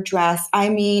with her dress. I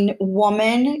mean,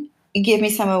 woman, give me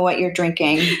some of what you're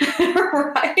drinking.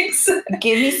 Right.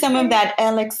 Give me some of that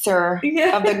elixir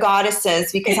of the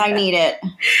goddesses, because I need it.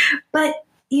 But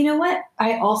you know what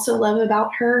I also love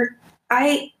about her?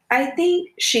 I think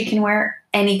she can wear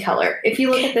any color. If you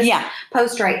look at this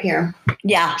post right here.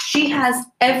 Yeah. She has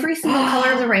every single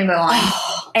color of the rainbow on.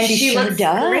 And she looks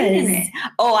great in it.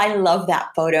 Oh, I love that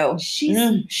photo.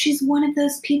 She's one of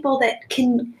those people that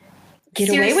can get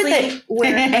away with it.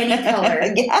 Wear any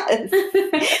color.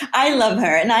 Yes. I love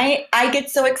her. And I get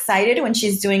so excited when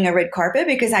she's doing a red carpet,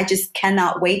 because I just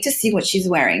cannot wait to see what she's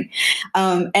wearing.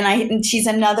 And she's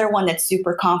another one that's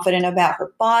super confident about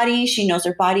her body. She knows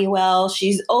her body well.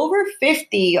 She's over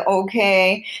 50.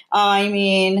 Okay. I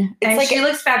mean, she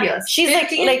looks fabulous. She's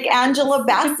like Angela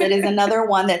Bassett is another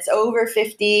one that's over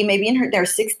 50, maybe in their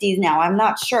 60s now. I'm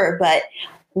not sure, but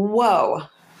whoa,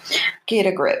 get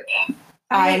a grip.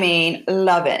 I mean,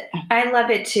 love it. I love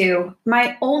it too.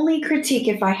 My only critique,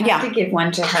 if I have to give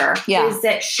one to her, is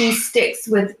that she sticks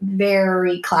with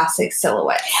very classic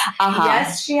silhouettes.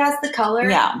 Yes, she has the color,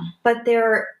 but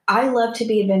I love to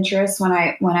be adventurous when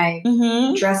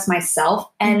I dress myself,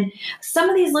 and some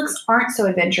of these looks aren't so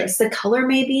adventurous. The color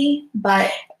may be,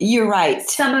 but you're right.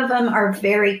 Some of them are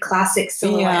very classic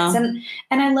silhouettes, and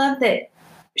I love that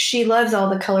she loves all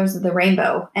the colors of the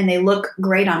rainbow, and they look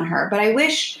great on her. But I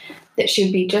wish that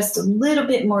she'd be just a little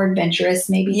bit more adventurous,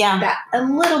 maybe that a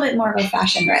little bit more of a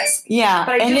fashion risk. Yeah.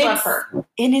 But I do love her.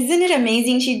 And isn't it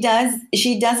amazing? She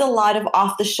does a lot of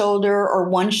off the shoulder or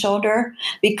one shoulder,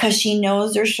 because she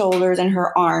knows her shoulders and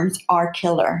her arms are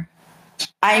killer.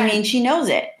 I mean, she knows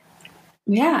it.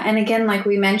 Yeah. And again, like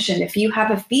we mentioned, if you have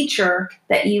a feature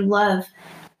that you love,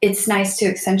 it's nice to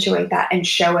accentuate that and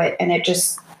show it. And it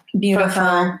just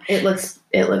beautiful. It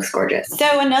looks gorgeous.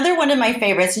 So another one of my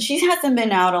favorites, and she hasn't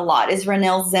been out a lot, is Renee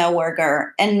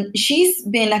Zellweger. And she's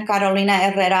been a Carolina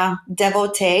Herrera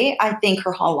devotee, I think,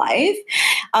 her whole life.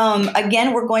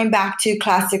 Again, we're going back to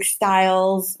classic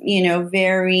styles,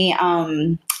 very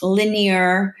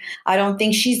linear. I don't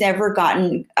think she's ever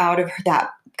gotten out of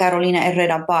that Carolina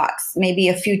Herrera box, maybe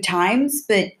a few times,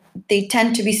 but they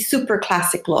tend to be super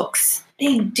classic looks.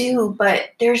 They do,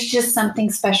 but there's just something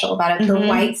special about it. The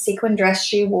white sequin dress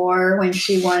she wore when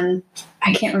she won,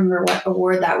 I can't remember what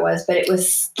award that was, but it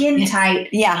was skin tight.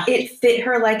 Yeah. It fit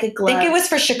her like a glove. I think it was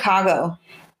for Chicago.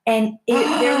 And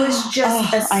there was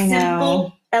just a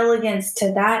simple elegance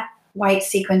to that white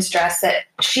sequins dress that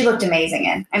she looked amazing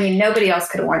in. I mean, nobody else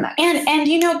could have worn that.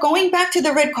 And going back to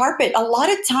the red carpet, a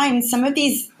lot of times some of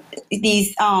these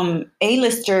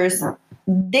A-listers,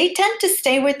 they tend to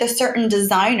stay with a certain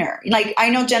designer. Like, I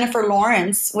know Jennifer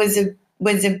Lawrence was a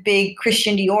big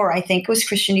Christian Dior. I think it was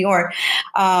Christian Dior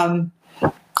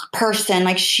person.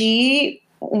 Like, she,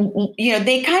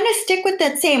 they kind of stick with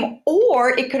that same. Or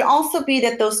it could also be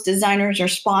that those designers are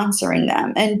sponsoring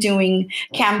them and doing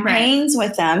campaigns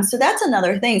with them. So that's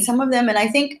another thing. Some of them, and I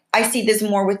think I see this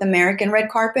more with American red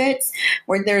carpets,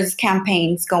 where there's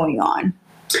campaigns going on.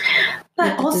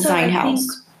 But also, design house.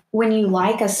 When you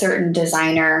like a certain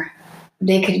designer,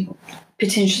 they could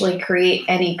potentially create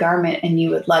any garment and you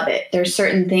would love it. There's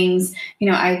certain things,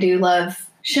 I do love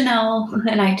Chanel,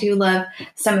 and I do love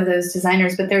some of those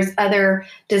designers, but there's other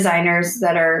designers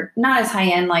that are not as high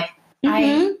end. Like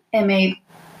I am a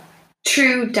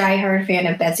true diehard fan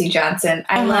of Betsy Johnson.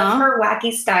 I love her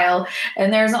wacky style,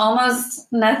 and there's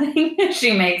almost nothing that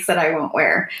she makes that I won't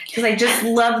wear because I just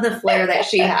love the flair that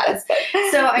she has.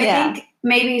 So I think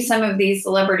maybe some of these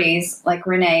celebrities like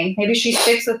Renee, maybe she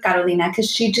sticks with Carolina because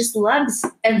she just loves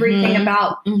everything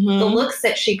about the looks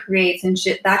that she creates, and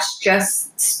that's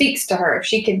just speaks to her. If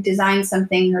she could design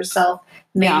something herself,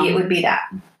 maybe it would be that.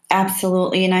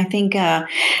 Absolutely. And I think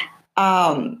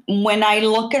when I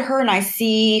look at her and I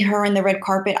see her in the red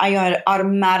carpet, I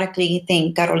automatically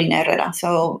think Carolina Herrera.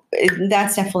 So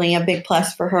that's definitely a big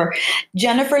plus for her.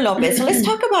 Jennifer Lopez. So let's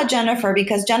talk about Jennifer,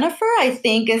 because Jennifer, I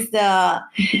think, is the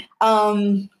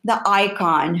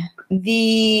icon,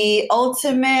 the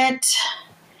ultimate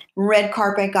red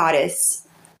carpet goddess.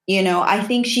 You know, I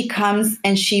think she comes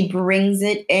and she brings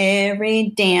it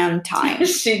every damn time.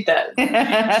 She does. She's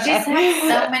had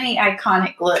so many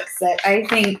iconic looks that I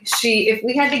think if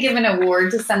we had to give an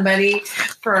award to somebody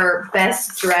for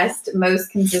best dressed most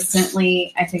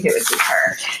consistently, I think it would be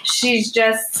her.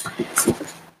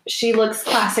 She looks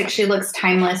classic. She looks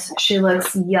timeless. She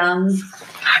looks young,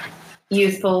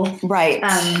 youthful. Right.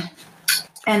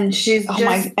 And she's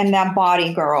and that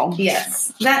body, girl.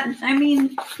 Yes.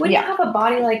 When you have a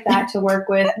body like that to work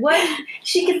with,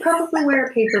 she could probably wear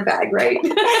a paper bag, right?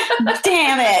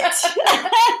 Damn it.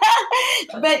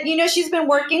 But, she's been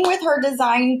working with her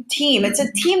design team. It's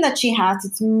a team that she has.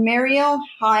 It's Mariel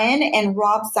Hine and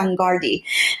Rob Zangardi.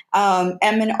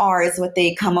 M&R is what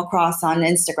they come across on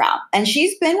Instagram. And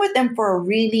she's been with them for a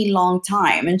really long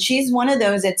time. And she's one of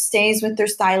those that stays with their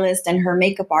stylist and her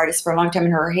makeup artist for a long time,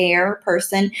 and her hair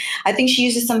person. I think she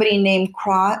uses somebody named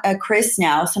Chris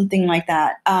now, something like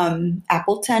that,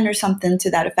 Appleton or something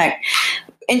to that effect.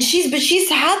 And she's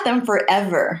had them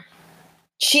forever.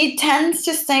 She tends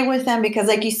to stay with them because,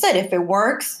 like you said, if it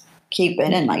works, keep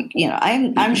it. And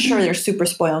I'm sure they're super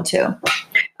spoiled too.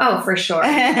 Oh, for sure.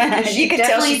 You could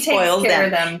tell she spoils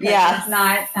them. Yeah,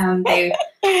 not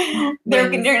they're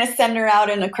going to send her out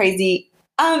in a crazy.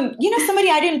 Somebody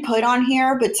I didn't put on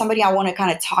here, but somebody I want to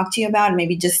kind of talk to you about,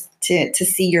 maybe just to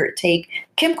see your take.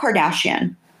 Kim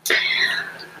Kardashian.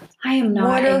 I am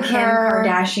not a Kim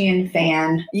Kardashian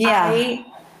fan. Yeah.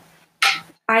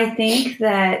 I think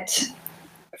that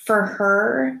for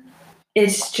her,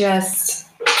 it's just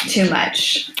too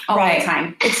much all the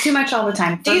time. It's too much all the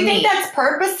time. Do you think that's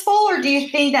purposeful, or do you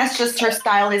think that's just her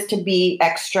style is to be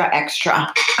extra?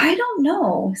 I don't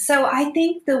know. So I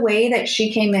think the way that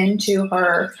she came into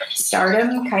her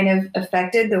stardom kind of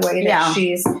affected the way that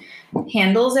she's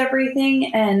handles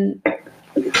everything. And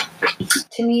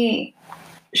to me,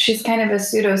 she's kind of a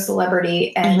pseudo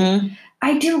celebrity, and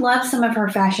I do love some of her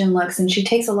fashion looks, and she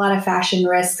takes a lot of fashion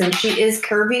risks, and she is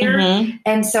curvier.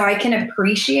 And so I can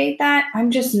appreciate that.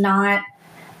 I'm just not,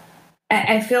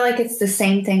 I feel like it's the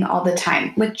same thing all the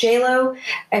time. With JLo,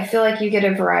 I feel like you get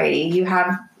a variety. You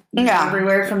have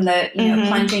everywhere from the,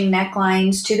 plunging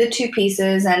necklines to the two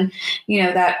pieces, and,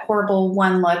 that horrible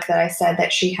one look that I said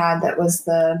that she had that was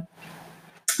the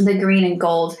green and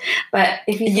gold. But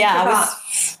if you think about...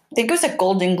 I think it was a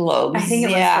Golden Globes. I think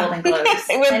it was Golden Globes.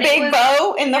 With big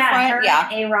bow in the front.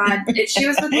 A-Rod. She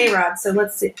was with A-Rod, so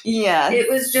let's see. Yeah.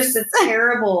 It was just a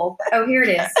terrible... Oh, here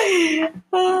it is.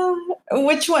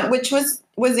 Which one?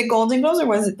 Was it Golden Globes or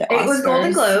was it the Oscars? It was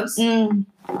Golden Globes. And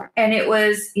it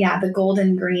was, the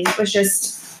golden green. It was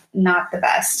just not the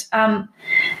best. But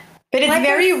it's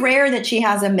very rare that she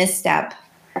has a misstep,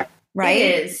 right?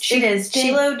 It is.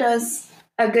 JLo does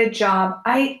a good job.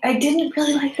 I didn't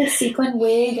really like the sequin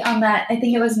wig on that. I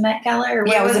think it was Met Gala. Or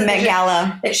it was a Met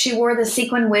Gala. That she wore the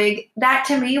sequin wig. That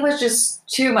to me was just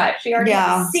too much. She already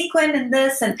had the sequin and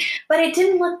this, but it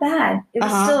didn't look bad. It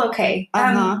was still okay.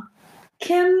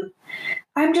 Kim,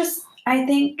 I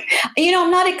think...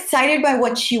 I'm not excited by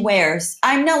what she wears.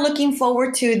 I'm not looking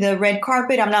forward to the red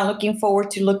carpet. I'm not looking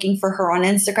forward to looking for her on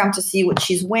Instagram to see what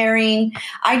she's wearing.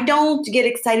 I don't get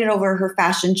excited over her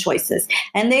fashion choices.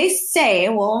 And they say,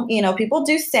 people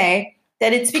do say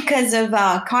that it's because of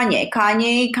Kanye.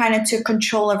 Kanye kind of took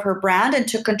control of her brand and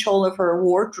took control of her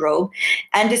wardrobe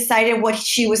and decided what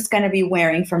she was going to be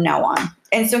wearing from now on.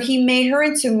 And so he made her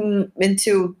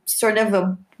into sort of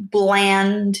a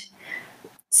bland,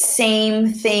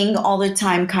 same thing all the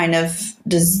time kind of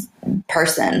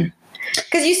person.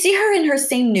 Because you see her in her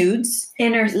same nudes,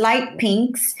 in her light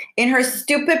pinks, in her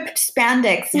stupid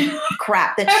spandex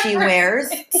crap that she wears,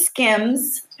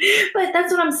 Skims. But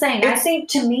that's what I'm saying. I think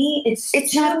to me,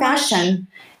 it's not fashion.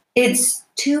 It's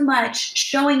too much,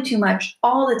 showing too much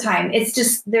all the time. It's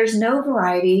just, there's no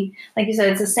variety. Like you said,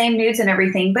 it's the same nudes and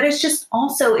everything, but it's just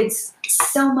also, it's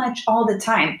so much all the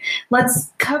time.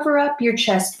 Let's cover up your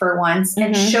chest for once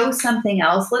and show something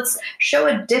else. Let's show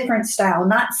a different style,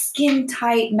 not skin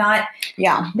tight, not,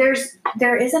 there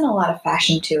isn't a lot of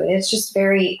fashion to it. It's just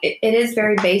it is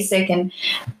very basic. And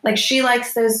like, she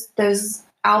likes those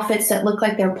outfits that look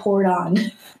like they're poured on.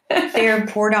 They're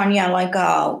poured on, like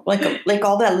all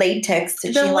that latex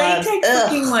that the she loves. The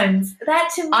latex looking ones.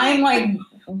 That to me, I'm like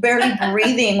barely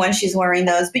breathing when she's wearing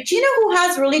those. But you know who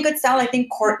has really good style? I think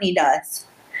Courtney does.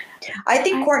 I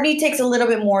think Courtney takes a little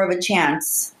bit more of a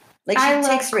chance. Like she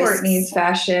takes risks. Courtney's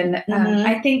fashion.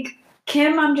 I think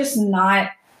Kim, I'm just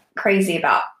not crazy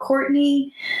about.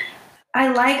 Courtney, I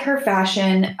like her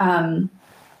fashion.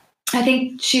 I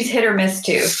think she's hit or miss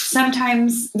too.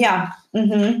 Sometimes,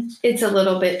 it's a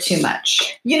little bit too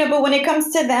much. But when it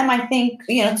comes to them, I think,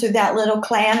 to that little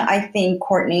clan, I think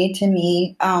Courtney, to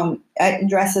me,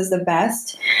 dresses the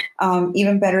best,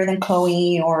 even better than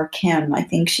Chloe or Kim. I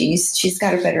think she's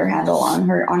got a better handle on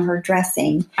her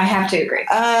dressing. I have to agree.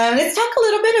 Let's talk a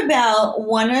little bit about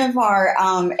one of our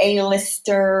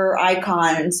A-lister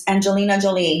icons, Angelina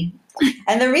Jolie.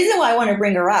 And the reason why I want to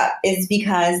bring her up is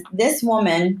because this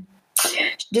woman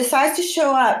decides to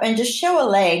show up and just show a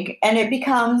leg, and it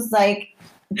becomes like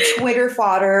Twitter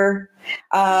fodder.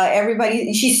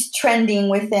 She's trending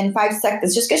within 5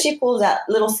 seconds just because she pulls that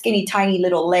little skinny, tiny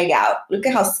little leg out. Look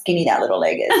at how skinny that little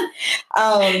leg is.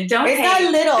 It's not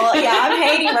little. Yeah, I'm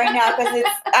hating right now because it's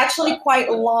actually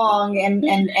quite long and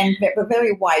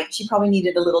very white. She probably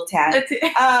needed a little tan.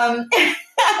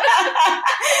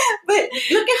 But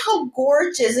look at how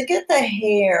gorgeous. Look at the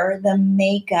hair, the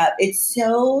makeup. It's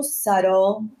so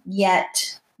subtle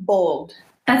yet bold.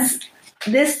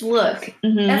 This look.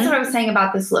 That's what I was saying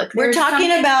about this look. We're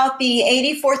talking about the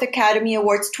 84th Academy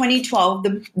Awards 2012,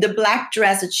 the black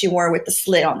dress that she wore with the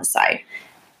slit on the side.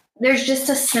 There's just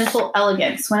a simple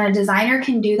elegance. When a designer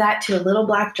can do that to a little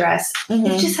black dress,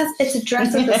 it's a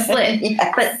dress with a slit.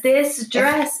 Yes. But this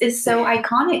dress is so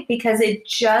iconic because it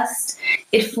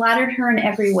flattered her in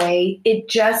every way. It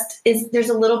just is,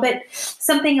 there's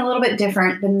something a little bit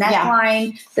different. The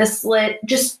neckline, the slit,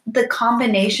 just the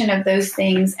combination of those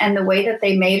things and the way that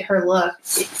they made her look.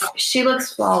 She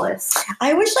looks flawless.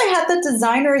 I wish I had the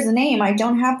designer's name. I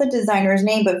don't have the designer's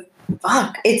name, but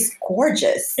fuck, it's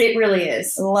gorgeous. It really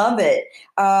is. Love it.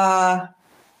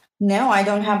 No, I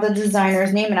don't have the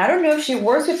designer's name, and I don't know if she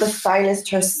works with the stylist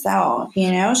herself.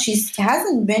 She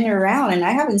hasn't been around, and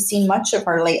I haven't seen much of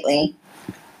her lately.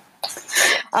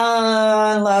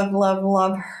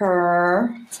 Love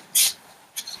her.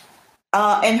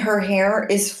 And her hair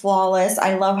is flawless.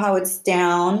 I love how it's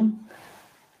down.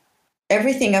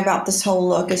 Everything about this whole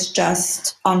look is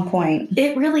just on point.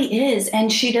 It really is. And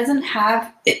she doesn't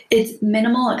have, it's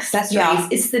minimal accessories. Yeah.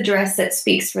 It's the dress that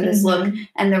speaks for this look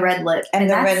and the red lip. And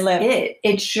the red lip.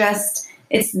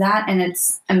 It's that, and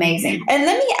it's amazing. And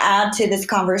let me add to this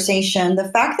conversation the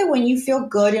fact that when you feel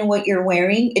good in what you're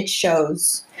wearing, it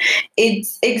shows.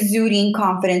 It's exuding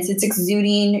confidence. It's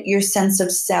exuding your sense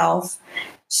of self.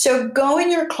 So go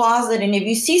in your closet, and if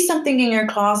you see something in your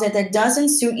closet that doesn't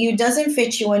suit you, doesn't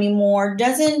fit you anymore,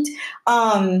 doesn't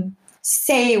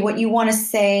say what you want to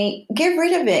say, get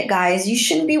rid of it, guys. You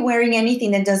shouldn't be wearing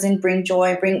anything that doesn't bring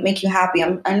joy, make you happy.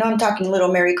 I know I'm talking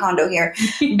little Marie Kondo here,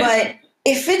 but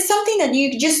if it's something that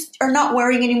you just are not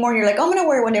wearing anymore, and you're like, oh, I'm going to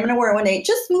wear it one day,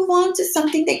 just move on to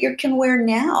something that you can wear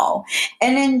now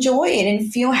and enjoy it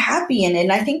and feel happy in it.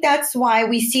 And I think that's why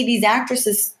we see these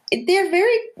actresses. They're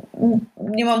very,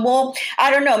 I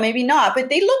don't know, maybe not, but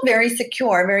they look very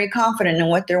secure, very confident in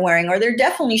what they're wearing, or they're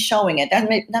definitely showing it.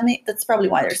 That's probably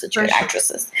why they're such good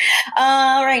actresses.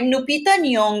 All right, Lupita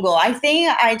Nyong'o. I think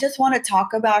I just want to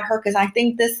talk about her because I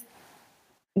think this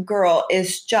girl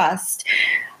is just...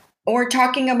 We're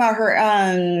talking about her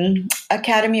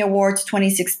Academy Awards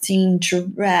 2016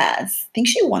 dress. I think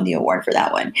she won the award for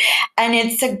that one. And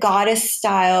it's a goddess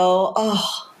style.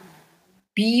 Oh,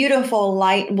 beautiful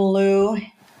light blue.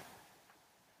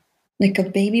 Like a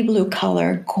baby blue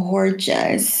color.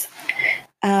 Gorgeous.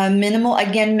 Minimal.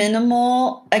 Again,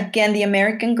 the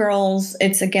American Girls.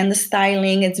 It's again the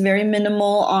styling. It's very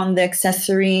minimal on the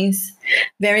accessories.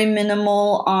 Very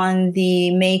minimal on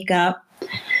the makeup.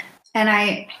 And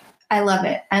I love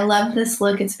it. I love this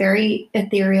look. It's very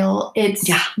ethereal. It's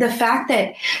the fact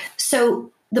that, so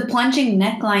the plunging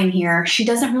neckline here, she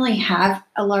doesn't really have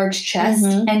a large chest.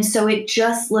 Mhm. And so it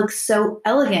just looks so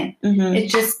elegant. Mhm. It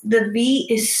just, the V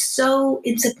is so,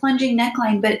 it's a plunging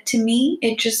neckline, but to me,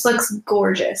 it just looks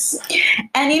gorgeous.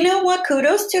 And you know what?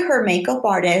 Kudos to her makeup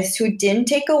artist who didn't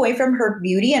take away from her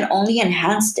beauty and only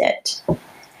enhanced it.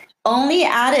 Only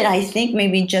added, I think,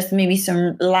 maybe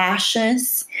some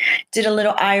lashes, did a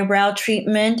little eyebrow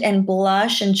treatment and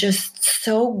blush, and just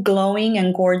so glowing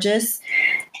and gorgeous.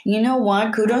 You know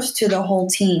what? Kudos to the whole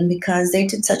team because they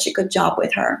did such a good job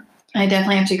with her. I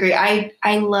definitely have to agree.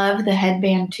 I love the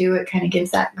headband too. It kind of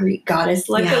gives that Greek goddess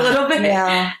look a little bit.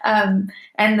 Yeah.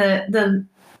 And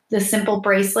the simple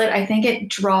bracelet, I think it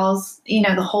draws,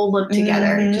 the whole look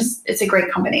together. Mhm. It's a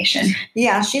great combination.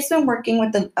 Yeah, she's been working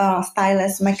with the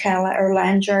stylist Michaela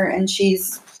Erlanger, and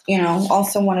she's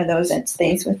also one of those that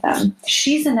stays with them.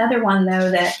 She's another one though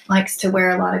that likes to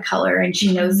wear a lot of color, and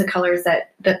she knows the colors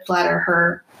that flatter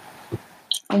her.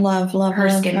 Love her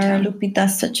skin tone.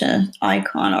 Lupita's such an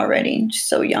icon already. She's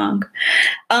so young.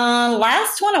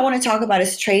 Last one I want to talk about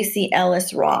is Tracee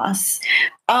Ellis Ross.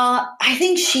 I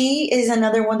think she is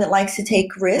another one that likes to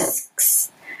take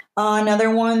risks. Another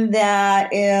one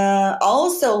that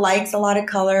also likes a lot of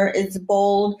color, is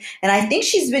bold, and I think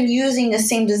she's been using the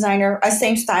same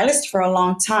same stylist for a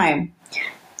long time.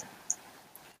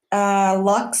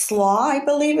 Lux Law, I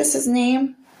believe is his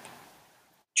name.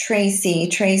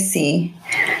 Tracee.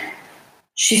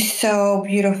 She's so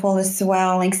beautiful as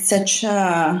well, like such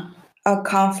a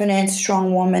confident,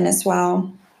 strong woman as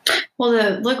well. Well,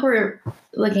 the look we're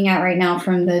looking at right now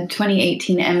from the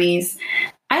 2018 Emmys,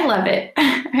 I love it.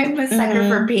 I'm a sucker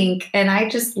for pink, and I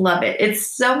just love it. It's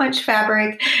so much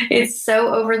fabric. It's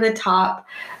so over the top.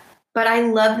 But I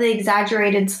love the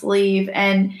exaggerated sleeve,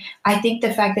 and I think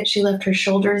the fact that she left her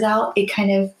shoulders out, it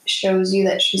kind of shows you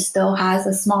that she still has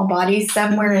a small body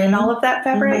somewhere in all of that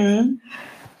fabric. Mm-hmm.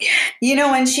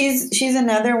 And she's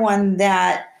another one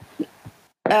that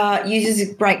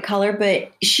uses bright color,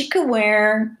 but she could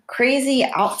wear crazy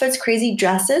outfits, crazy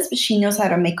dresses, but she knows how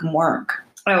to make them work.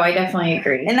 Oh, I definitely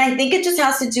agree. And I think it just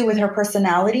has to do with her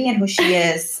personality and who she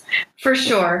is. For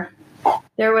sure.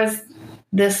 There was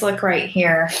this look right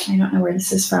here. I don't know where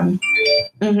this is from.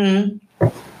 Mm-hmm.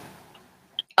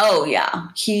 Oh yeah,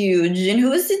 huge. And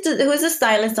who's the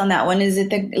stylist on that one? Is it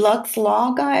the Lux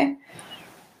Law guy?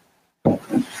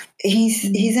 He's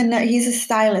a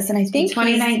stylist, and I think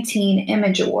 2019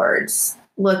 Image Awards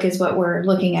look is what we're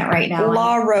looking at right now.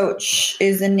 Law Roach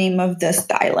is the name of the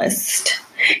stylist.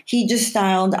 He just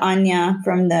styled Anya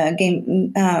from the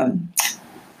game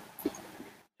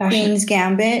Queen's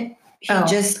Gambit. He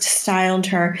just styled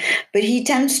her, but he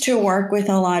tends to work with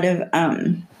a lot of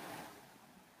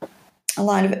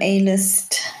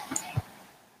A-list.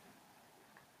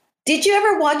 Did you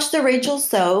ever watch the Rachel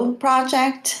So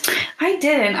project? I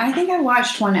didn't. I think I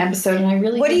watched one episode, and I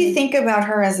really. What do you think about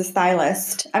her as a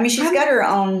stylist? I mean, she's got her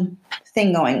own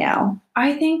thing going now.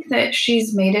 I think that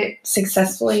she's made it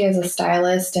successfully as a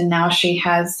stylist, and now she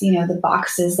has, the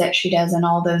boxes that she does and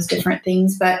all those different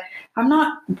things. But I'm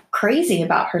not crazy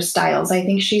about her styles. I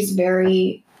think she's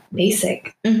very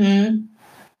basic. Mm-hmm.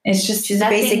 It's just she's a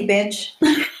basic bitch.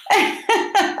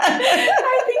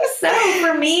 I think so.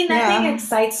 For me, nothing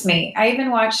excites me. I even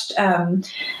watched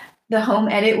the home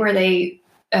edit where they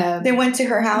went to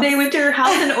her house. They went to her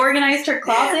house and organized her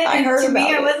closet. I heard about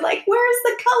it. I was like, "Where's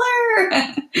the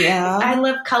color?" Yeah, I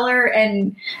love color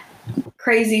and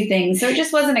crazy things, so it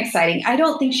just wasn't exciting. I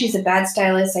don't think she's a bad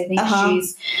stylist. I think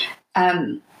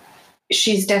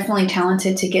she's definitely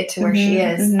talented to get to where she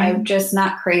is. Mm-hmm. I'm just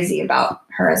not crazy about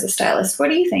her as a stylist. What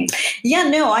do you think? Yeah,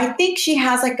 no, I think she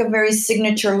has like a very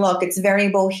signature look. It's very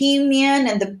bohemian,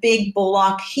 and the big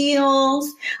bullock heels.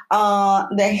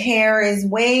 The hair is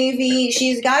wavy.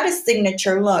 She's got a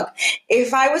signature look.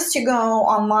 If I was to go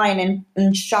online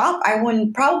and shop, I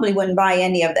probably wouldn't buy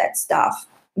any of that stuff.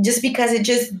 Just because it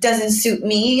just doesn't suit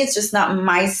me. It's just not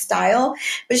my style.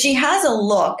 But she has a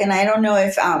look, and I don't know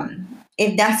if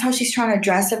that's how she's trying to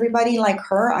dress everybody like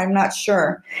her. I'm not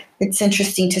sure. It's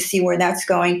interesting to see where that's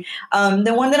going.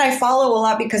 The one that I follow a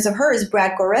lot because of her is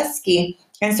Brad Goreski.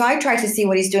 And so I try to see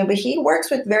what he's doing, but he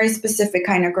works with very specific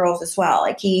kind of girls as well.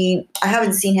 Like I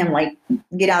haven't seen him like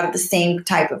get out of the same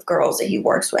type of girls that he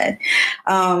works with.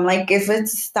 Like if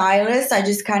it's a stylist, I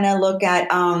just kind of look at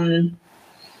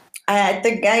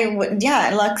the guy.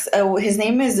 Lux. His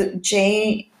name is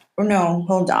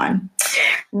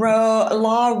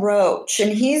Law Roach,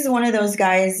 and he's one of those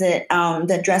guys that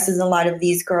that dresses a lot of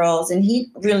these girls, and he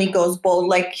really goes bold.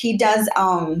 Like he does.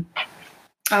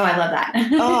 Oh, I love that.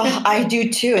 Oh, I do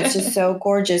too. It's just so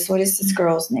gorgeous. What is this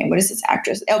girl's name? What is this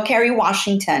actress? Oh, Kerry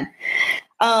Washington.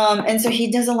 And so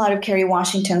he does a lot of Kerry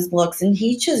Washington's looks, and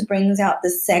he just brings out the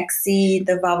sexy,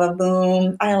 the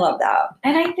va-va-boom. I love that.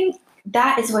 And I think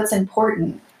that is what's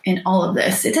important in all of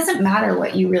this. It doesn't matter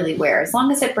what you really wear. As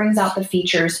long as it brings out the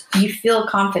features, you feel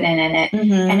confident in it,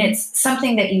 and it's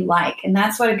something that you like. And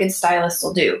that's what a good stylist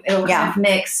will do. It'll kind of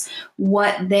mix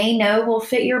what they know will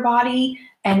fit your body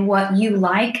and what you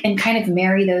like, and kind of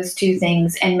marry those two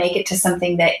things and make it to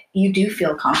something that you do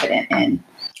feel confident in.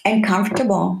 And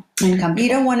comfortable. You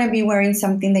don't want to be wearing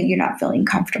something that you're not feeling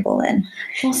comfortable in.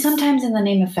 Well, sometimes in the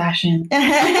name of fashion.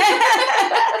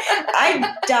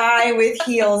 I die with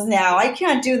heels now. I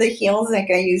can't do the heels like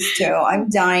I used to. I'm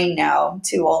dying now.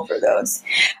 Too old for those.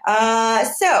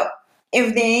 So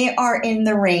if they are in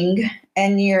the ring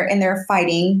and they're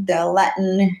fighting the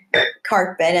Latin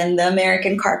carpet and the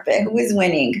American carpet, who is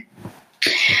winning?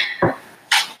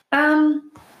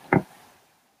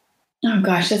 Oh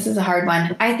gosh, this is a hard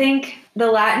one. I think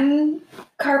the Latin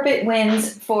carpet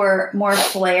wins for more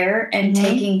flair and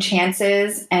taking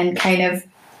chances and kind of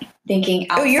thinking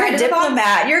outside. Oh, you're a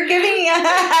diplomat. You're giving.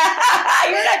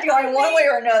 You're not going one way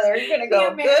or another. You're going to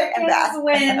go good and bad.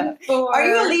 Win for... Are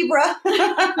you a Libra?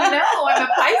 No, I'm a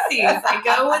Pisces. I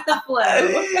go with the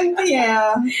flow.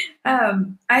 Yeah.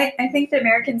 I think the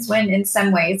Americans win in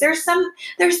some ways. There's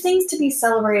things to be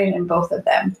celebrated in both of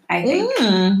them, I think.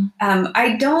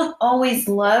 I don't always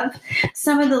love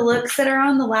some of the looks that are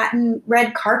on the Latin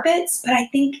red carpets, but I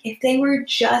think if they were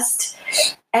just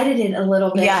edited a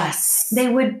little bit, they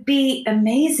would be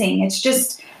amazing. It's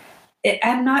just,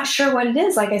 I'm not sure what it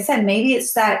is. Like I said, maybe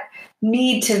it's that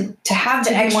need to have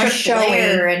the extra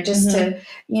flair and just to,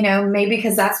 maybe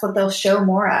because that's what they'll show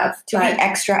more of. To be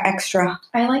extra.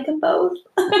 I like them both.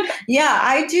 Yeah,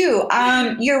 I do.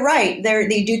 You're right.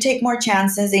 They do take more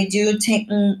chances. They do take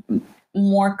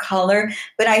more color.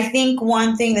 But I think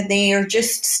one thing that they are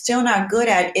just still not good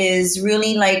at is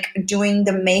really like doing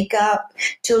the makeup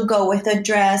to go with a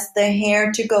dress, the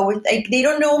hair to go with, like, they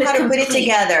don't know how to put it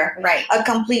together. Right. A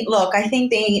complete look. I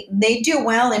think they do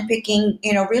well in picking,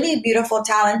 really beautiful,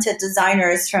 talented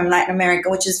designers from Latin America,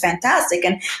 which is fantastic.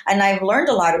 And I've learned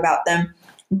a lot about them.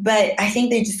 But I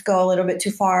think they just go a little bit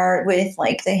too far with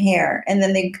like the hair, and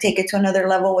then they take it to another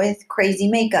level with crazy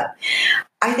makeup.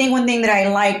 I think one thing that I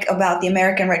like about the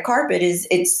American red carpet is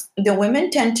the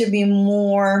women tend to be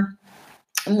more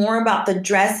about the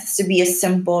dress to be a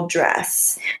simple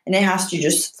dress, and it has to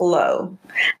just flow.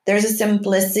 There's a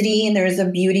simplicity and there's a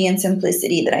beauty and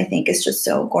simplicity that I think is just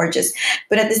so gorgeous.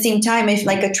 But at the same time, if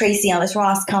like a Tracy Ellis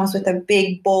Ross comes with a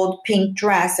big, bold pink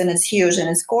dress and it's huge and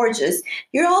it's gorgeous,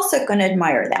 you're also going to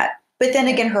admire that. But then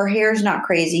again, her hair is not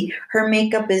crazy. Her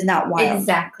makeup is not wild.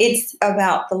 Exactly. It's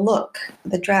about the look,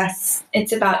 the dress.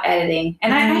 It's about editing.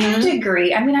 And I have to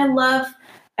agree. I mean,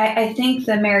 I think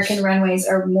the American runways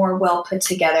are more well put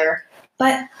together.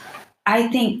 But I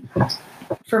think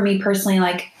for me personally,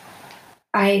 like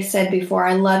I said before,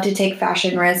 I love to take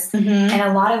fashion risks. And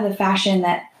a lot of the fashion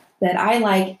that I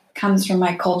like comes from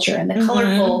my culture and the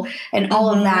colorful and all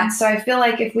of that. So I feel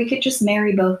like if we could just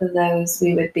marry both of those,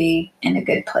 we would be in a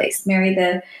good place. Marry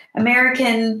the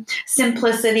American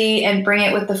simplicity and bring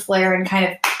it with the flair and kind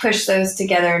of push those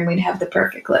together, and we'd have the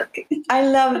perfect look. I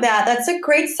love that. That's a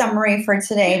great summary for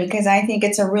today, because I think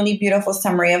it's a really beautiful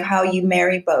summary of how you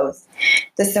marry both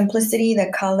the simplicity,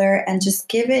 the color, and just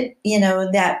give it,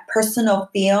 that personal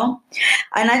feel.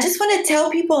 And I just want to tell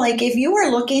people, like, if you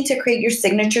are looking to create your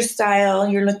signature style,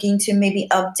 you're looking to maybe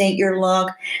update your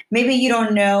look, maybe you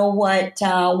don't know what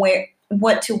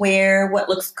to wear, what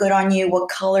looks good on you, what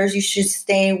colors you should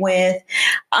stay with,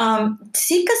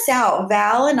 seek us out.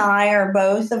 Val and I are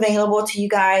both available to you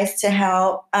guys to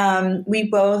help. We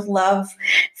both love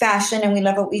fashion and we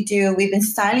love what we do. We've been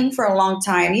styling for a long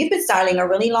time. You've been styling a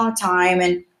really long time,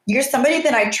 and you're somebody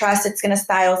that I trust that's going to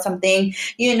style something,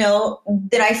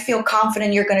 that I feel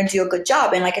confident you're going to do a good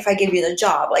job. And like, if I give you the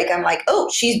job, like, I'm like, oh,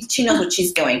 she knows what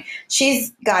she's doing.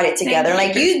 She's got it together.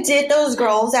 Like, you did those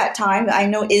girls that time. I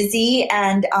know Izzy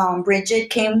and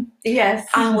Bridget came. Yes.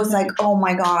 I was like, oh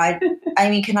my God. I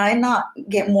mean, can I not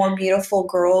get more beautiful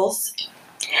girls?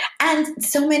 And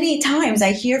so many times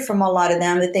I hear from a lot of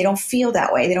them that they don't feel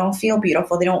that way. They don't feel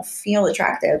beautiful. They don't feel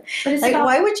attractive. But it's like,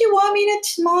 why would you want me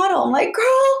to model? I'm like,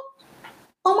 girl,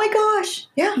 oh my gosh.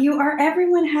 Yeah.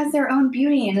 Everyone has their own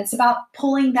beauty, and it's about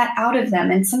pulling that out of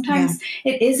them. And sometimes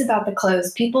it is about the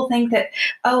clothes. People think that,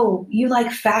 oh, you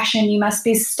like fashion, you must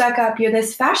be stuck up. You're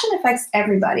this. Fashion affects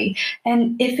everybody.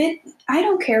 And I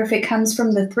don't care if it comes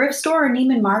from the thrift store or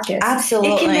Neiman Marcus.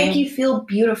 Absolutely. It can make you feel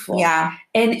beautiful. Yeah.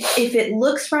 And if it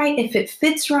looks right, if it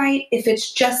fits right, if it's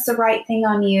just the right thing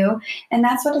on you. And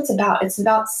that's what it's about. It's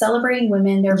about celebrating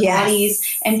women, their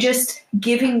bodies, and just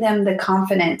giving them the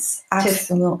confidence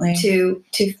Absolutely.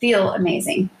 to feel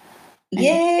amazing.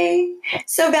 Yay.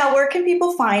 So Val, where can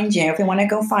people find you if they want to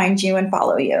go find you and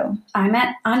follow you? I'm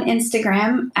on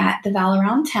Instagram at the Val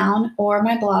Around Town, or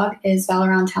my blog is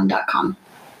valaroundtown.com.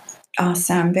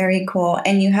 Awesome. Very cool.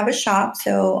 And you have a shop.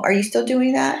 So are you still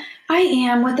doing that? I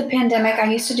am. With the pandemic, I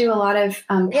used to do a lot of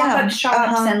pop-up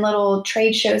shops and little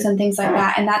trade shows and things like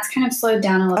that. And that's kind of slowed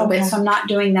down a little bit. So I'm not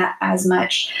doing that as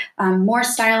much. More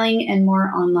styling and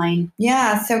more online.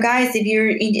 Yeah. So guys, if you're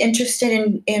interested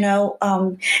in,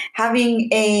 having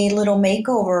a little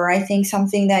makeover, I think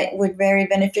something that would very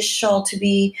beneficial to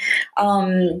be,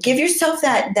 give yourself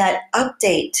that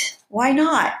update. Why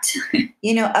not?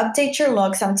 Update your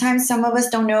look. Sometimes some of us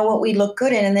don't know what we look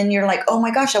good in. And then you're like, oh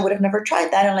my gosh, I would have never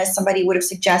tried that unless somebody would have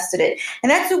suggested it. And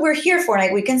that's what we're here for.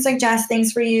 Like, we can suggest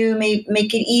things for you,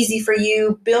 make it easy for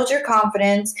you, build your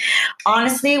confidence.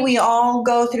 Honestly, we all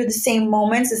go through the same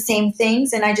moments, the same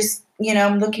things. And I just,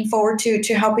 I'm looking forward to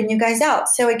helping you guys out.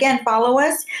 So again, follow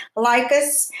us, like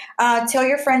us, tell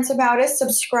your friends about us,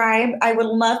 subscribe. I would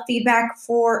love feedback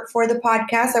for the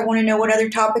podcast. I want to know what other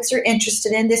topics you're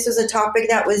interested in. This was a topic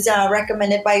that was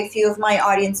recommended by a few of my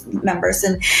audience members.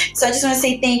 And so I just want to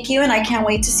say thank you. And I can't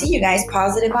wait to see you guys.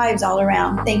 Positive vibes all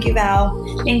around. Thank you, Val.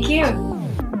 Thank you.